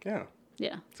Wall. Yeah.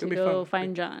 Yeah, to go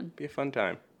find Jon. Be a fun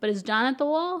time. But is Jon at the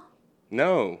Wall?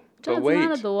 No. Jon's but wait.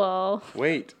 not at the Wall.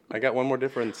 Wait, I got one more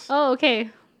difference. Oh, okay.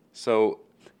 So,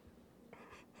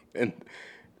 in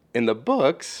the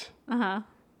books,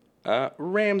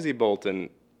 Ramsay Bolton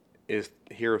is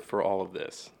here for all of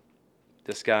this,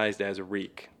 disguised as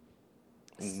Reek.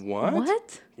 What?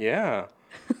 What? Yeah.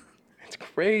 It's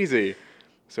crazy.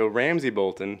 So Ramsay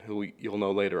Bolton, who you'll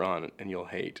know later on and you'll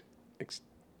hate.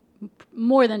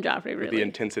 More than Joffrey, really. With the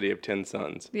intensity of 10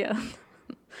 Sons. Yeah.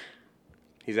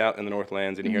 He's out in the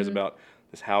Northlands and he hears about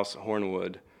this house,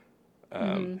 Hornwood.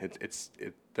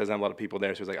 It doesn't have a lot of people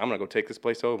there, so he's like, I'm going to go take this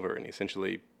place over. And he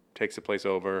essentially takes the place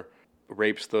over,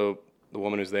 rapes the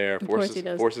woman who's there,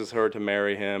 forces her to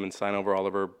marry him and sign over all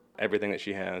of her everything that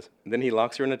she has. And then he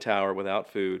locks her in a tower without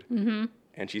food,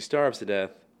 and she starves to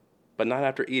death, but not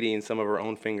after eating some of her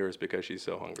own fingers because she's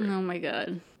so hungry. Oh my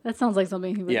God. That sounds like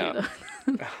something he would do,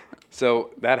 though.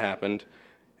 So that happened,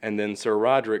 and then Sir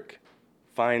Roderick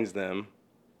finds them,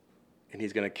 and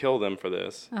he's going to kill them for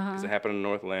this, because it happened in the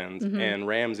Northlands, and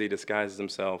Ramsay disguises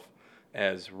himself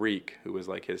as Reek, who was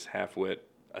like his half-wit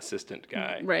assistant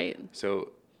guy. Right.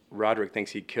 So Roderick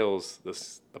thinks he kills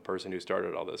the person who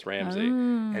started all this, Ramsay,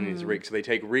 and he's Reek. So they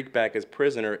take Reek back as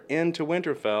prisoner into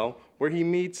Winterfell, where he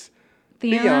meets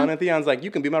Theon, and Theon's like,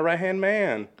 you can be my right-hand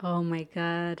man. Oh my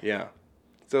God. Yeah.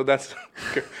 So that's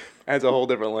adds a whole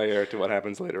different layer to what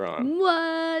happens later on.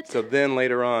 What? So then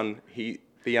later on,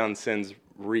 Theon sends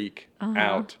Reek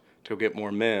out to get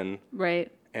more men. Right.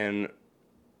 And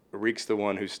Reek's the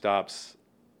one who stops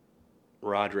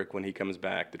Roderick when he comes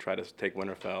back to try to take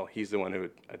Winterfell. He's the one who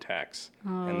attacks,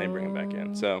 and they bring him back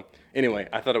in. So anyway,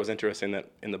 I thought it was interesting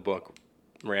that in the book,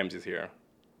 Ramsay's here.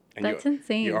 And That's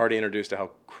insane. You're already introduced to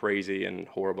how crazy and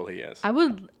horrible he is.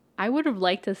 I would have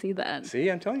liked to see that.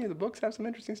 See, I'm telling you, the books have some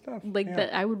interesting stuff.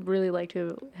 That, I would really like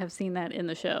to have seen that in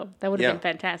the show. That would have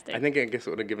been fantastic. I guess it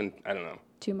would have given, I don't know.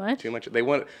 Too much? Too much. They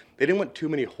didn't want too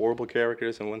many horrible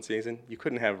characters in one season. You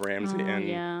couldn't have Ramsay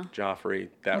and Joffrey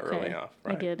that early off,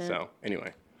 right? I get it. So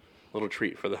anyway, little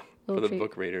treat for the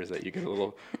book readers that you get a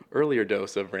little earlier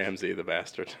dose of Ramsay the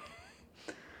Bastard.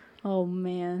 Oh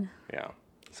man. Yeah.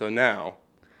 So now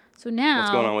what's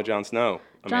going on with Jon Snow,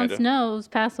 Amanda? Jon Snow's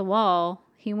past the Wall.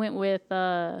 He went with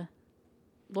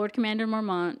Lord Commander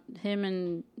Mormont, him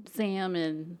and Sam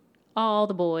and all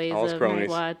the boys of Night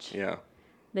Watch. Yeah.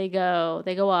 They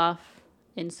go off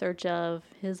in search of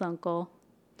his uncle,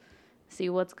 see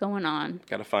what's going on.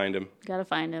 Gotta find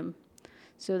him.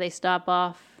 So they stop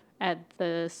off at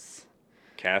this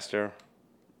Caster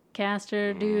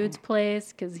dude's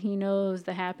place because he knows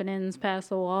the happenings past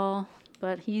the Wall,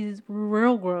 but he's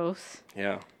real gross.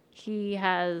 Yeah. He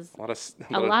has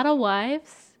a lot of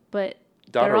wives, but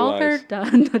they're all her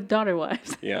daughter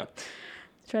wives. Yeah.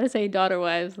 Try to say daughter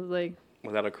wives was like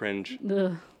without a cringe.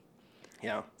 Ugh.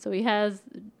 Yeah. So he has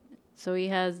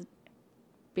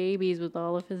babies with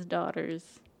all of his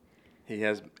daughters. He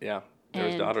has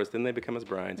There's daughters, then they become his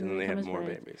brides, and then they have more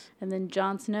babies. And then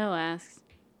Jon Snow asks,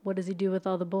 "What does he do with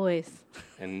all the boys?"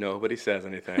 And nobody says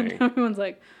anything. Everyone's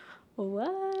like, "What?"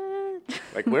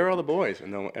 Like, where are all the boys?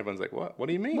 And everyone's like, "What? What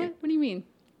do you mean?" What do you mean?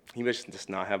 He must just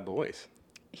not have boys.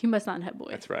 He must not have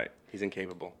boys. That's right. He's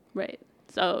incapable. Right.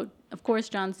 So, of course,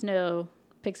 Jon Snow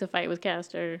picks a fight with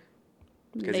Caster.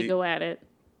 They go at it.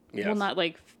 Yes. Well, not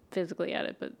like physically at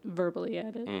it, but verbally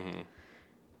at it.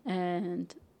 Mm-hmm.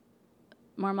 And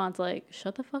Mormont's like,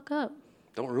 "Shut the fuck up.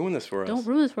 Don't ruin this for us.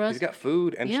 He's got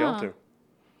food and shelter."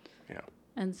 Yeah.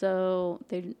 And so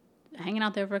they're hanging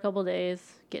out there for a couple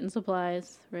days, getting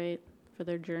supplies, right, for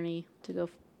their journey to go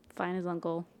find his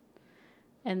uncle.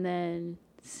 And then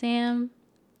Sam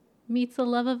meets the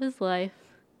love of his life.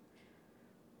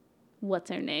 What's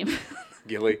her name?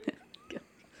 Gilly.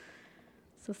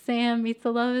 So Sam meets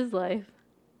the love of his life.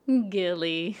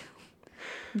 Gilly.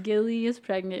 Gilly is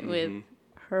pregnant with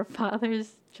her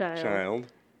father's child.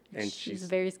 And she's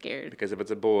very scared. Because if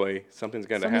it's a boy, something's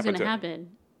going to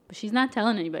happen. But she's not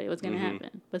telling anybody what's going to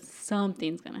happen. But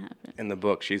something's going to happen. In the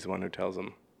book, she's the one who tells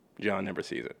him. John never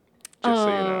sees it. Just so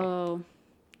you know.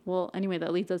 Well, anyway,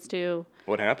 that leads us to...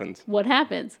 What happens?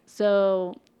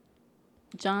 So,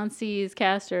 John sees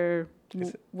Caster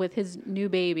with his new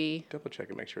baby. Double check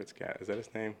and make sure it's Cat. Is that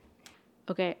his name?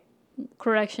 Okay.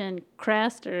 Correction.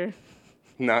 Craster.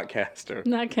 Not Caster.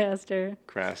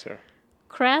 Craster.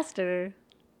 Craster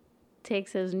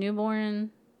takes his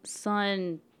newborn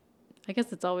son. I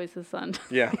guess it's always his son.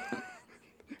 Yeah.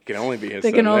 It can only be his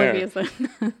son. It can only be his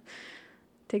son.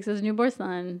 takes his newborn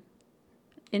son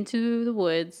into the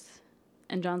woods,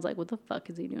 and John's like, what the fuck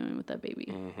is he doing with that baby?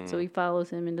 Mm-hmm. So he follows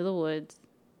him into the woods,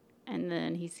 and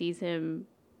then he sees him.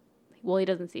 Well, he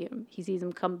doesn't see him. He sees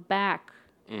him come back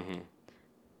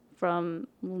from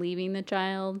leaving the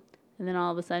child, and then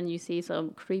all of a sudden you see some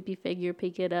creepy figure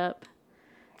pick it up.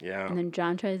 Yeah. And then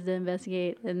John tries to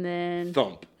investigate, and then...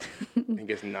 Thump. He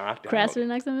gets knocked out. Craster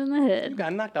knocks him in the head. You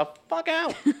got knocked the fuck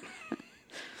out.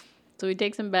 So he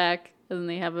takes him back, and then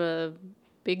they have a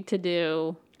big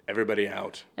to-do. Everybody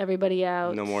out.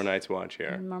 No more Night's Watch here.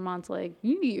 And Marmont's like,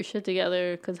 you need to get your shit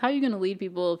together, because how are you going to lead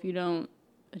people if you don't...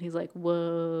 And he's like,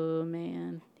 whoa,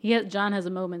 man. John has a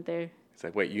moment there. He's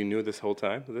like, wait, you knew this whole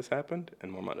time that this happened?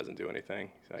 And Mormont doesn't do anything.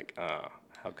 He's like,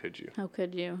 how could you? How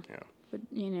could you? Yeah. But,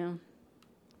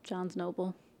 John's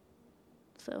noble.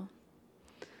 So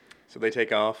they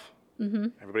take off. Mm-hmm.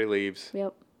 Everybody leaves.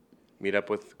 Yep. Meet up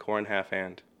with Corran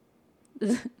Halfhand.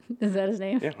 Is that his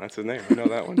name? Yeah, that's his name. I know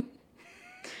that one.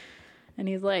 And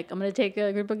he's like, I'm going to take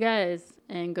a group of guys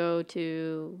and go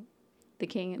to... The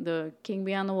king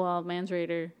beyond the wall, Mans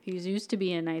Rayder, who's used to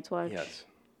be in Night's Watch. Yes.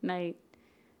 Knight,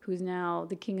 who's now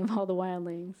the king of all the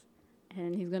wildlings.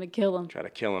 And he's going to kill him. Try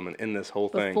to kill him and end this whole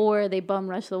thing. Before they bum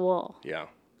rush the wall. Yeah.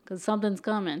 Because something's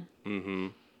coming. Mm-hmm.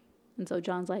 And so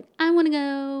John's like, I want to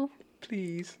go.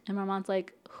 Please. And Marmont's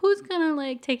like, who's going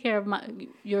to, take care of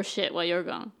your shit while you're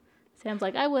gone? Sam's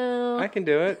like, I will. I can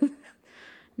do it.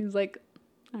 He's like,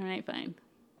 all right, fine.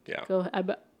 Yeah. Go.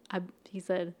 He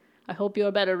said... I hope you're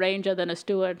a better ranger than a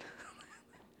steward.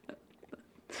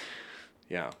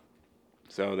 Yeah.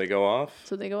 So they go off.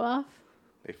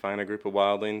 They find a group of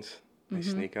wildlings. They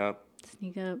sneak up.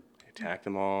 They attack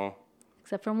them all.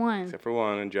 Except for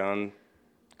one. And John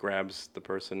grabs the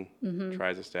person,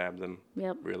 tries to stab them.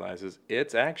 Yep. Realizes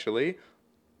it's actually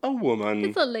a woman.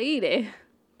 It's a lady.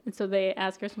 And so they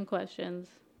ask her some questions.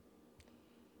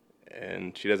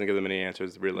 And she doesn't give them any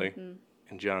answers, really. Mm-hmm.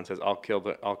 And John says, I'll kill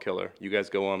her. You guys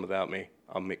go on without me.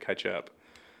 I'll catch up.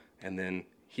 And then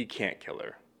he can't kill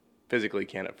her. Physically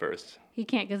can't at first. He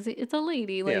can't because it's a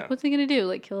lady. What's he going to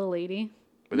do? Kill a lady?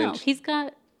 But no, he's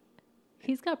got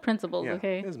principles,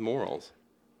 okay? He has morals.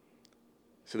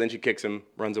 So then she kicks him,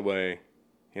 runs away.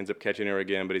 He ends up catching her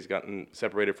again, but he's gotten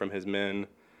separated from his men.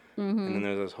 Mm-hmm. And then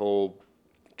there's this whole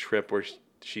trip where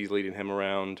she's leading him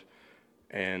around.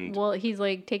 And he's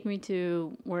like, take me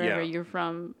to wherever you're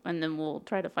from, and then we'll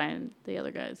try to find the other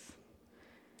guys.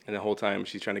 And the whole time,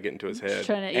 she's trying to get into his head.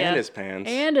 And his pants.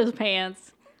 And his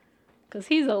pants. Because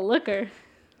he's a looker.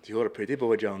 You're a pretty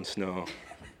boy, Jon Snow.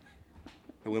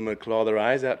 The women would claw their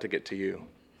eyes out to get to you.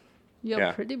 You're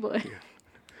a pretty boy. Yeah.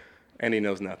 And he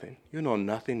knows nothing. You know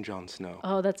nothing, Jon Snow.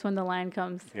 Oh, that's when the line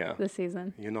comes this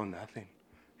season. You know nothing.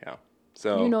 Yeah.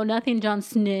 So. You know nothing, Jon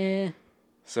Snow.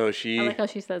 So she... I like how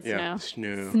she said snow.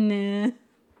 Snow.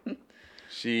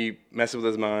 She messes with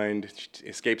his mind, she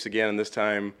escapes again, and this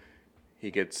time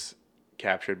he gets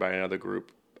captured by another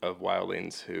group of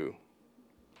wildlings who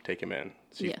take him in.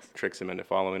 She tricks him into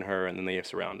following her, and then they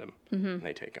surround him, and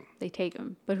they take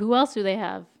him. But who else do they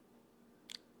have?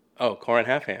 Oh, Corran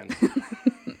Halfhand.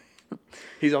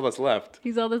 He's all that's left.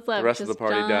 The rest of the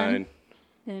party died.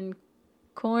 And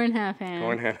Corran Halfhand.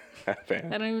 Corran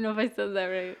Halfhand. I don't even know if I said that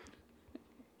right.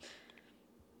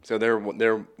 So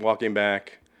they're walking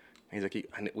back. He's like,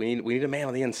 we need a man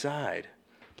on the inside.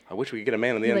 I wish we could get a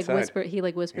man on the inside. He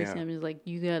whispers to him. He's like,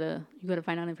 you gotta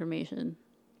find out information.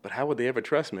 But how would they ever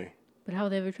trust me?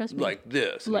 Like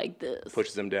this.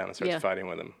 Pushes him down and starts fighting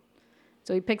with him.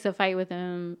 So he picks a fight with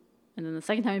him, and then the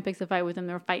second time he picks a fight with him,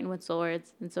 they're fighting with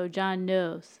swords. And so John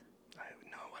knows. I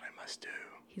know what I must do.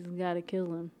 He's got to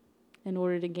kill him in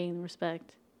order to gain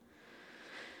respect.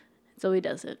 So he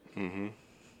does it. Mm-hmm.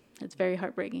 It's very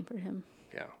heartbreaking for him.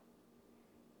 Yeah.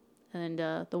 And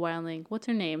the wildling, what's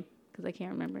her name? Because I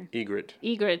can't remember.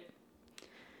 Ygritte.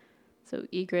 So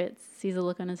Ygritte sees a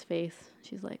look on his face.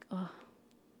 She's like, oh,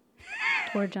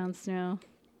 poor Jon Snow.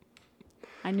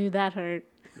 I knew that hurt.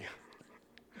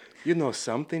 You know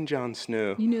something, Jon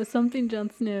Snow.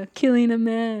 Killing a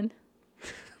man.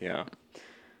 Yeah.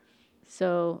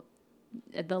 So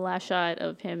at the last shot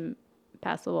of him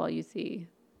past the wall, you see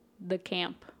the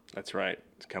camp. That's right.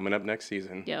 It's coming up next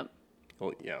season. Yep.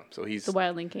 Well, yeah. So he's the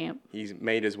wildling camp. He's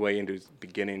made his way into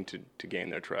beginning to gain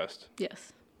their trust.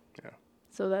 Yes. Yeah.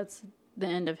 So that's the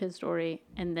end of his story.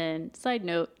 And then, side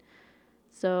note,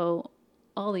 so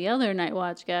all the other Night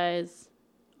Watch guys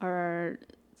are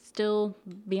still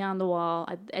beyond the wall.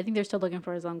 I think they're still looking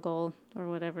for his uncle or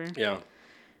whatever. Yeah.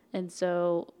 And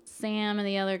so Sam and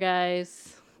the other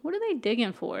guys, what are they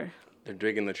digging for? They're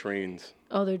digging latrines.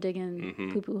 Oh, they're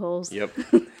digging poo-poo holes. Yep.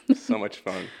 So much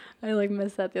fun. I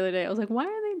missed that the other day. I was like, why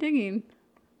are they digging?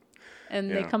 And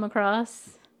they come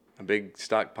across a big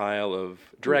stockpile of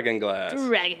dragon glass.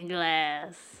 Dragon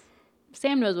glass.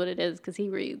 Sam knows what it is because he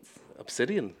reads.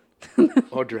 Obsidian.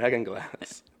 Or dragon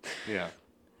glass. Yeah.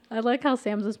 I like how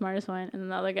Sam's the smartest one, and then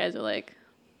the other guys are like,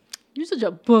 "You're such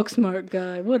a book smart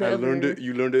guy. Whatever."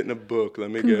 You learned it in a book. Let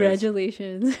me guess.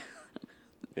 Congratulations.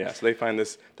 Yeah, so they find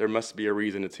this. There must be a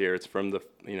reason it's here. It's from the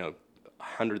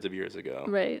hundreds of years ago.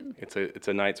 Right. It's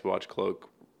a Night's Watch cloak,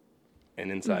 and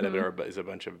inside of it is a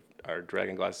bunch of our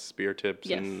dragon glass spear tips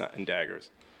and daggers.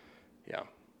 Yeah.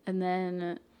 And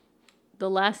then the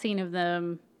last scene of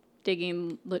them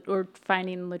digging or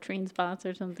finding latrine spots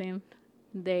or something,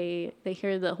 they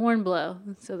hear the horn blow.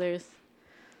 So there's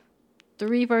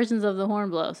 3 versions of the horn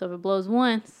blow. So if it blows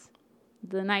once,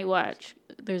 there's Night Watch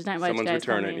Someone's guys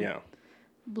returning, coming. yeah.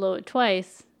 Blow it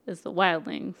twice, it's the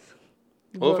wildlings.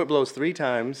 Well, if it blows 3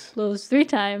 times...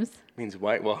 means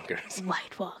White Walkers.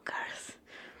 White Walkers.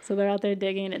 So they're out there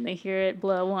digging, and they hear it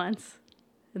blow once,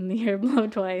 and they hear it blow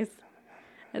twice,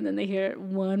 and then they hear it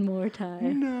one more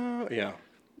time. No. Yeah.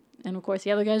 And, of course,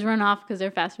 the other guys run off because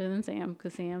they're faster than Sam,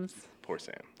 because Sam's... Poor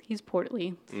Sam. He's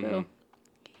portly, so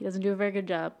he doesn't do a very good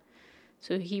job.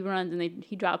 So he runs, and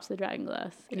he drops the dragon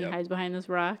glass, and he hides behind this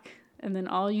rock, and then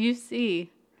all you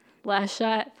see, last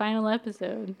shot, final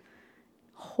episode,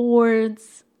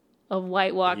 hordes of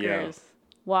White Walkers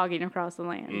walking across the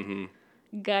land,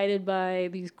 guided by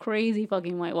these crazy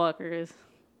fucking White Walkers.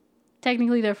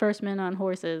 Technically, they're first men on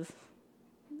horses,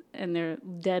 and they're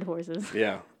dead horses.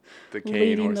 Yeah, the cane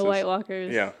leading horses. The White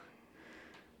Walkers. Yeah,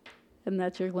 and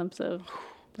that's your glimpse of.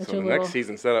 So the next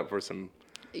season set up for some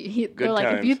good they're like,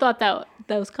 times. if you thought that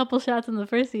was a couple shots in the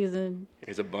first season,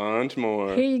 here's a bunch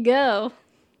more. Here you go.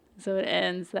 So it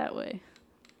ends that way.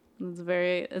 It's a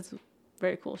very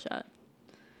cool shot.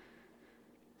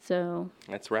 So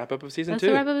that's a wrap up of season 2.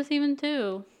 That's a wrap up of season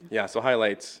 2. Yeah. So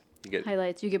highlights. You get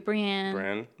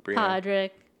Brienne,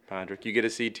 Podrick. You get to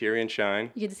see Tyrion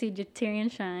shine. You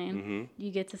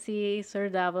get to see Sir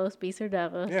Davos be Sir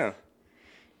Davos. Yeah.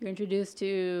 You're introduced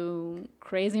to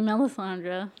crazy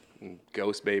Melisandre.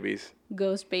 Ghost babies. You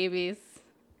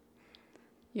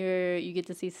get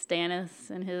to see Stannis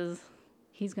and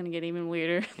he's gonna get even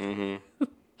weirder. You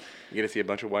get to see a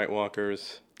bunch of White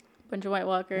Walkers.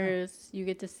 Yeah. You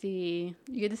get to see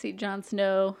Jon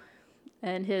Snow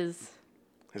and his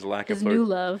new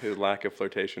love. His lack of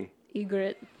flirtation.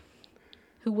 Ygritte,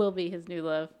 who will be his new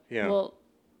love. Yeah. Well,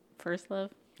 first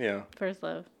love. Yeah. First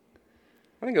love.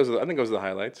 I think those are the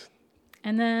highlights.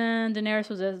 And then Daenerys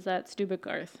was as that stupid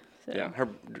Garth. So. Yeah,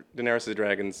 Daenerys'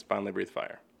 dragons finally breathe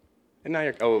fire. And now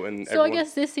I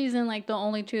guess this season, like, the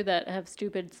only 2 that have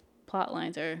stupid plot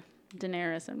lines are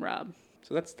Daenerys and Robb.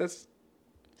 So that's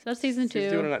season 2.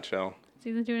 Season 2 in a nutshell.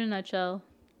 Season 2 in a nutshell.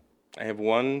 I have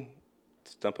one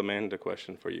Stump Amanda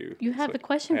question for you. You have a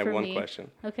question for me? I have one question.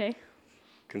 Okay.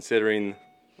 Considering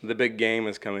the big game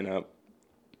is coming up.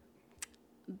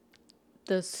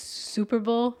 The Super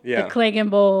Bowl? Yeah. The Clegane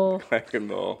Bowl. Clegane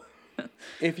Bowl.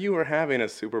 If you were having a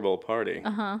Super Bowl party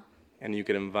and you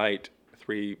could invite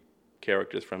 3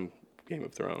 characters from Game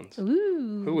of Thrones,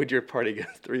 who would your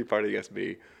 3 party guests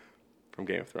be from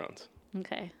Game of Thrones?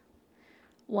 Okay.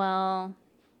 Well,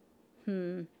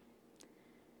 I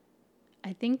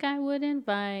think I would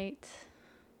invite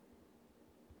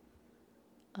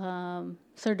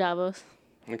Sir Davos.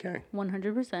 Okay.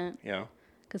 100%. Yeah.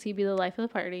 Because he'd be the life of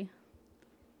the party.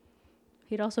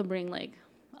 He'd also bring, like,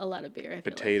 a lot of beer.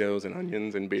 Potatoes and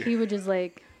onions and beer. He would just,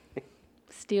 like,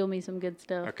 steal me some good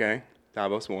stuff. Okay.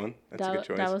 Davos 1. That's a good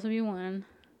choice. Davos would be 1.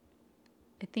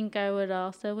 I think I would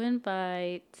also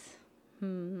invite...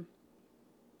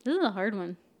 This is a hard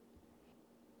one.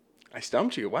 I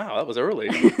stumped you. Wow, that was early.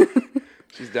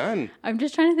 She's done. I'm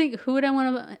just trying to think, who would I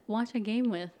want to watch a game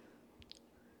with?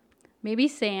 Maybe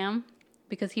Sam,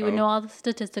 because he would know all the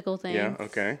statistical things. Yeah,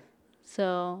 okay.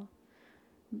 So,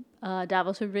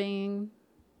 Davos would bring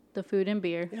the food and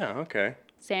beer. Yeah, okay.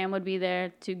 Sam would be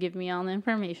there to give me all the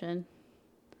information.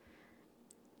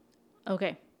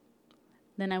 Okay.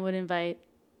 Then I would invite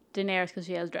Daenerys because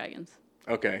she has dragons.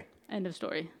 Okay. End of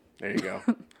story. There you go.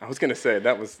 I was going to say,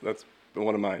 that's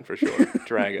one of mine for sure.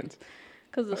 Dragons.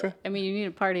 Because, I mean, you need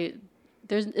a party.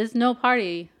 It's no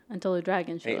party until the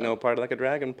dragons show Ain't no party like a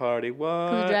dragon party. What?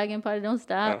 Because the dragon party don't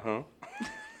stop.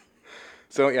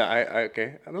 So, yeah, I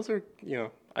okay. Those are,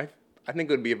 I think it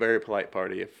would be a very polite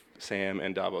party if Sam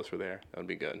and Davos were there. That would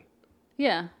be good.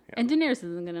 Yeah. And Daenerys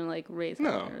isn't going to, like, raise her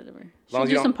or whatever. She'll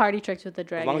do some party tricks with the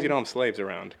dragon. As long as you don't have slaves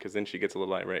around, because then she gets a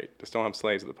little irate. Just don't have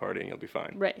slaves at the party and you'll be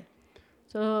fine. Right.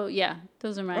 So, yeah,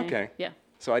 those are mine. Okay. Yeah.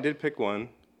 So I did pick one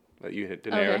that you hit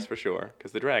Daenerys for sure,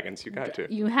 because the dragons, you got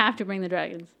to. You have to bring the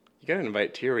dragons. You got to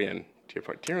invite Tyrion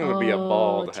Tyrion would be a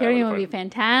ball to have. Tyrion would be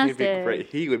fantastic. He'd be great.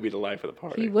 He would be the life of the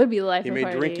party. He would be the life of the party. He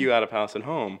may drink you out of house and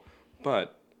home,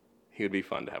 but he would be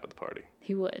fun to have at the party.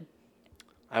 He would.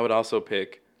 I would also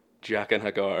pick Jaqen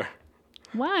H'ghar.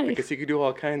 Why? Because he could do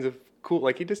all kinds of cool,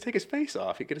 like he'd just take his face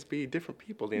off. He could just be different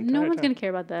people the entire time. No one's going to care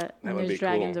about that when there's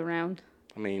dragons around.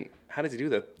 I mean, how does he do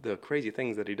the crazy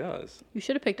things that he does? You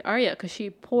should have picked Arya because she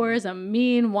pours a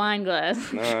mean wine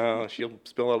glass. No, she'll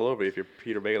spill all over you if you're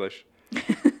Peter Baelish.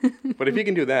 But if he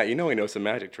can do that, he knows some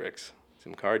magic tricks.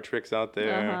 Some card tricks out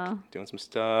there, doing some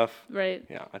stuff. Right.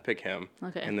 Yeah, I'd pick him.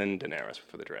 Okay. And then Daenerys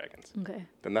for the dragons. Okay.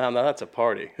 Then now that's a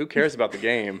party. Who cares about the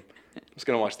game? I'm just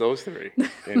going to watch those three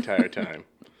the entire time.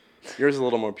 Yours is a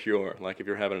little more pure, like if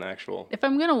you're having an actual... If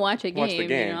I'm going to watch a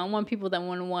game, I want people that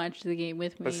want to watch the game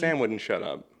with me. But Sam wouldn't shut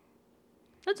up.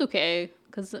 That's okay,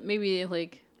 because maybe,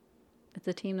 like, it's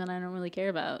a team that I don't really care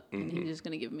about, and he's just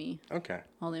going to give me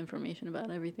all the information about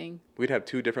everything. We'd have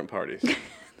two different parties,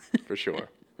 for sure.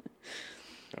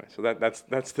 All right, so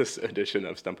that's this edition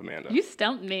of Stump Amanda. You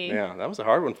stumped me. Yeah, that was a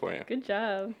hard one for you. Good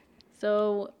job.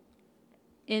 So,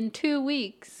 in 2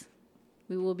 weeks,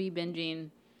 we will be binging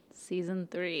Season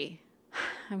 3.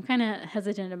 I'm kind of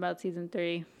hesitant about Season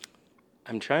 3.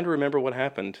 I'm trying to remember what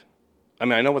happened. I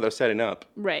mean, I know what they're setting up.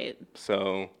 Right.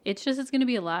 So... It's going to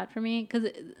be a lot for me.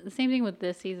 Because the same thing with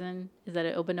this season is that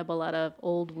it opened up a lot of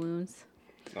old wounds.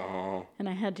 Oh. And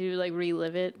I had to, like,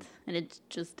 relive it. And it's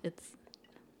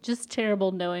just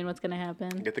terrible knowing what's going to happen.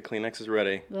 Get the Kleenexes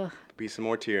ready. Ugh. Be some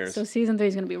more tears. So Season 3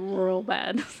 is going to be real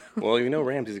bad. Well,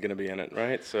 Ramsay's going to be in it,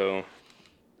 right? So...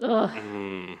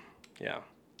 Ugh. Yeah.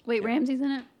 Wait, Ramsay's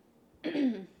in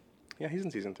it? Yeah, he's in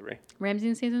Season 3. Ramsay's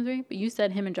in Season 3? But you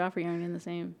said him and Joffrey aren't in the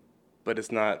same... But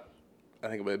it's not. I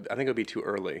think it would be too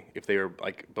early if they were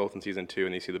like both in Season 2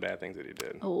 and you see the bad things that he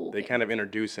did. Oh, okay. They kind of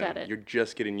introduce him. Got it. You're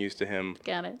just getting used to him.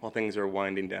 Got it. While things are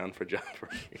winding down for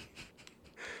Joffrey.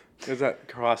 There's that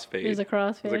crossfade. There's a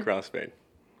crossfade.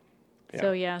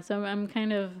 Yeah. So I'm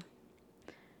kind of.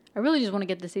 I really just want to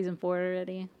get to Season 4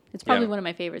 already. It's probably one of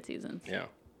my favorite seasons. Yeah.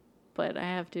 But I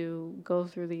have to go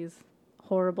through these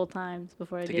horrible times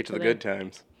before I get to the good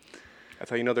times. That's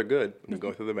how you know they're good, when you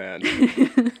go through the bad.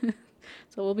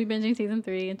 So we'll be binging Season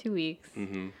 3 in 2 weeks.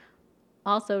 Mm-hmm.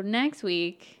 Also, next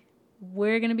week,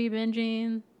 we're going to be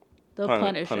binging The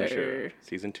Punisher.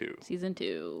 Season 2. Season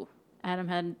 2. Adam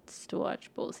had to watch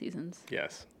both seasons.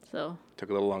 Yes. So. Took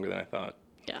a little longer than I thought.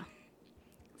 Yeah.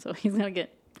 So he's going to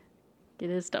get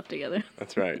his stuff together.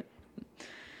 That's right.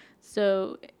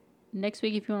 So next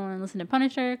week, if you want to listen to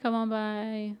Punisher, come on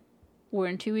by. Or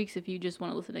in 2 weeks, if you just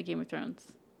want to listen to Game of Thrones.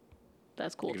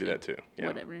 That's cool. You can do that too. Yeah.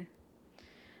 Whatever.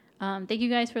 Thank you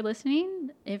guys for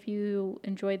listening. If you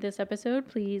enjoyed this episode,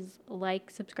 please like,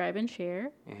 subscribe, and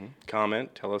share. Mm-hmm.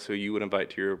 Comment. Tell us who you would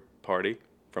invite to your party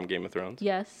from Game of Thrones.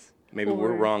 Yes. Maybe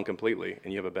we're wrong completely,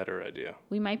 and you have a better idea.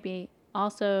 We might be.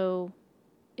 Also,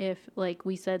 if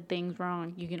we said things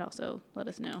wrong, you can also let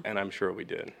us know. And I'm sure we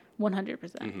did. 100%.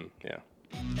 Mm-hmm. Yeah.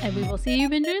 And we will see you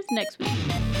bingers next week.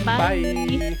 Bye.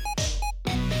 Bye.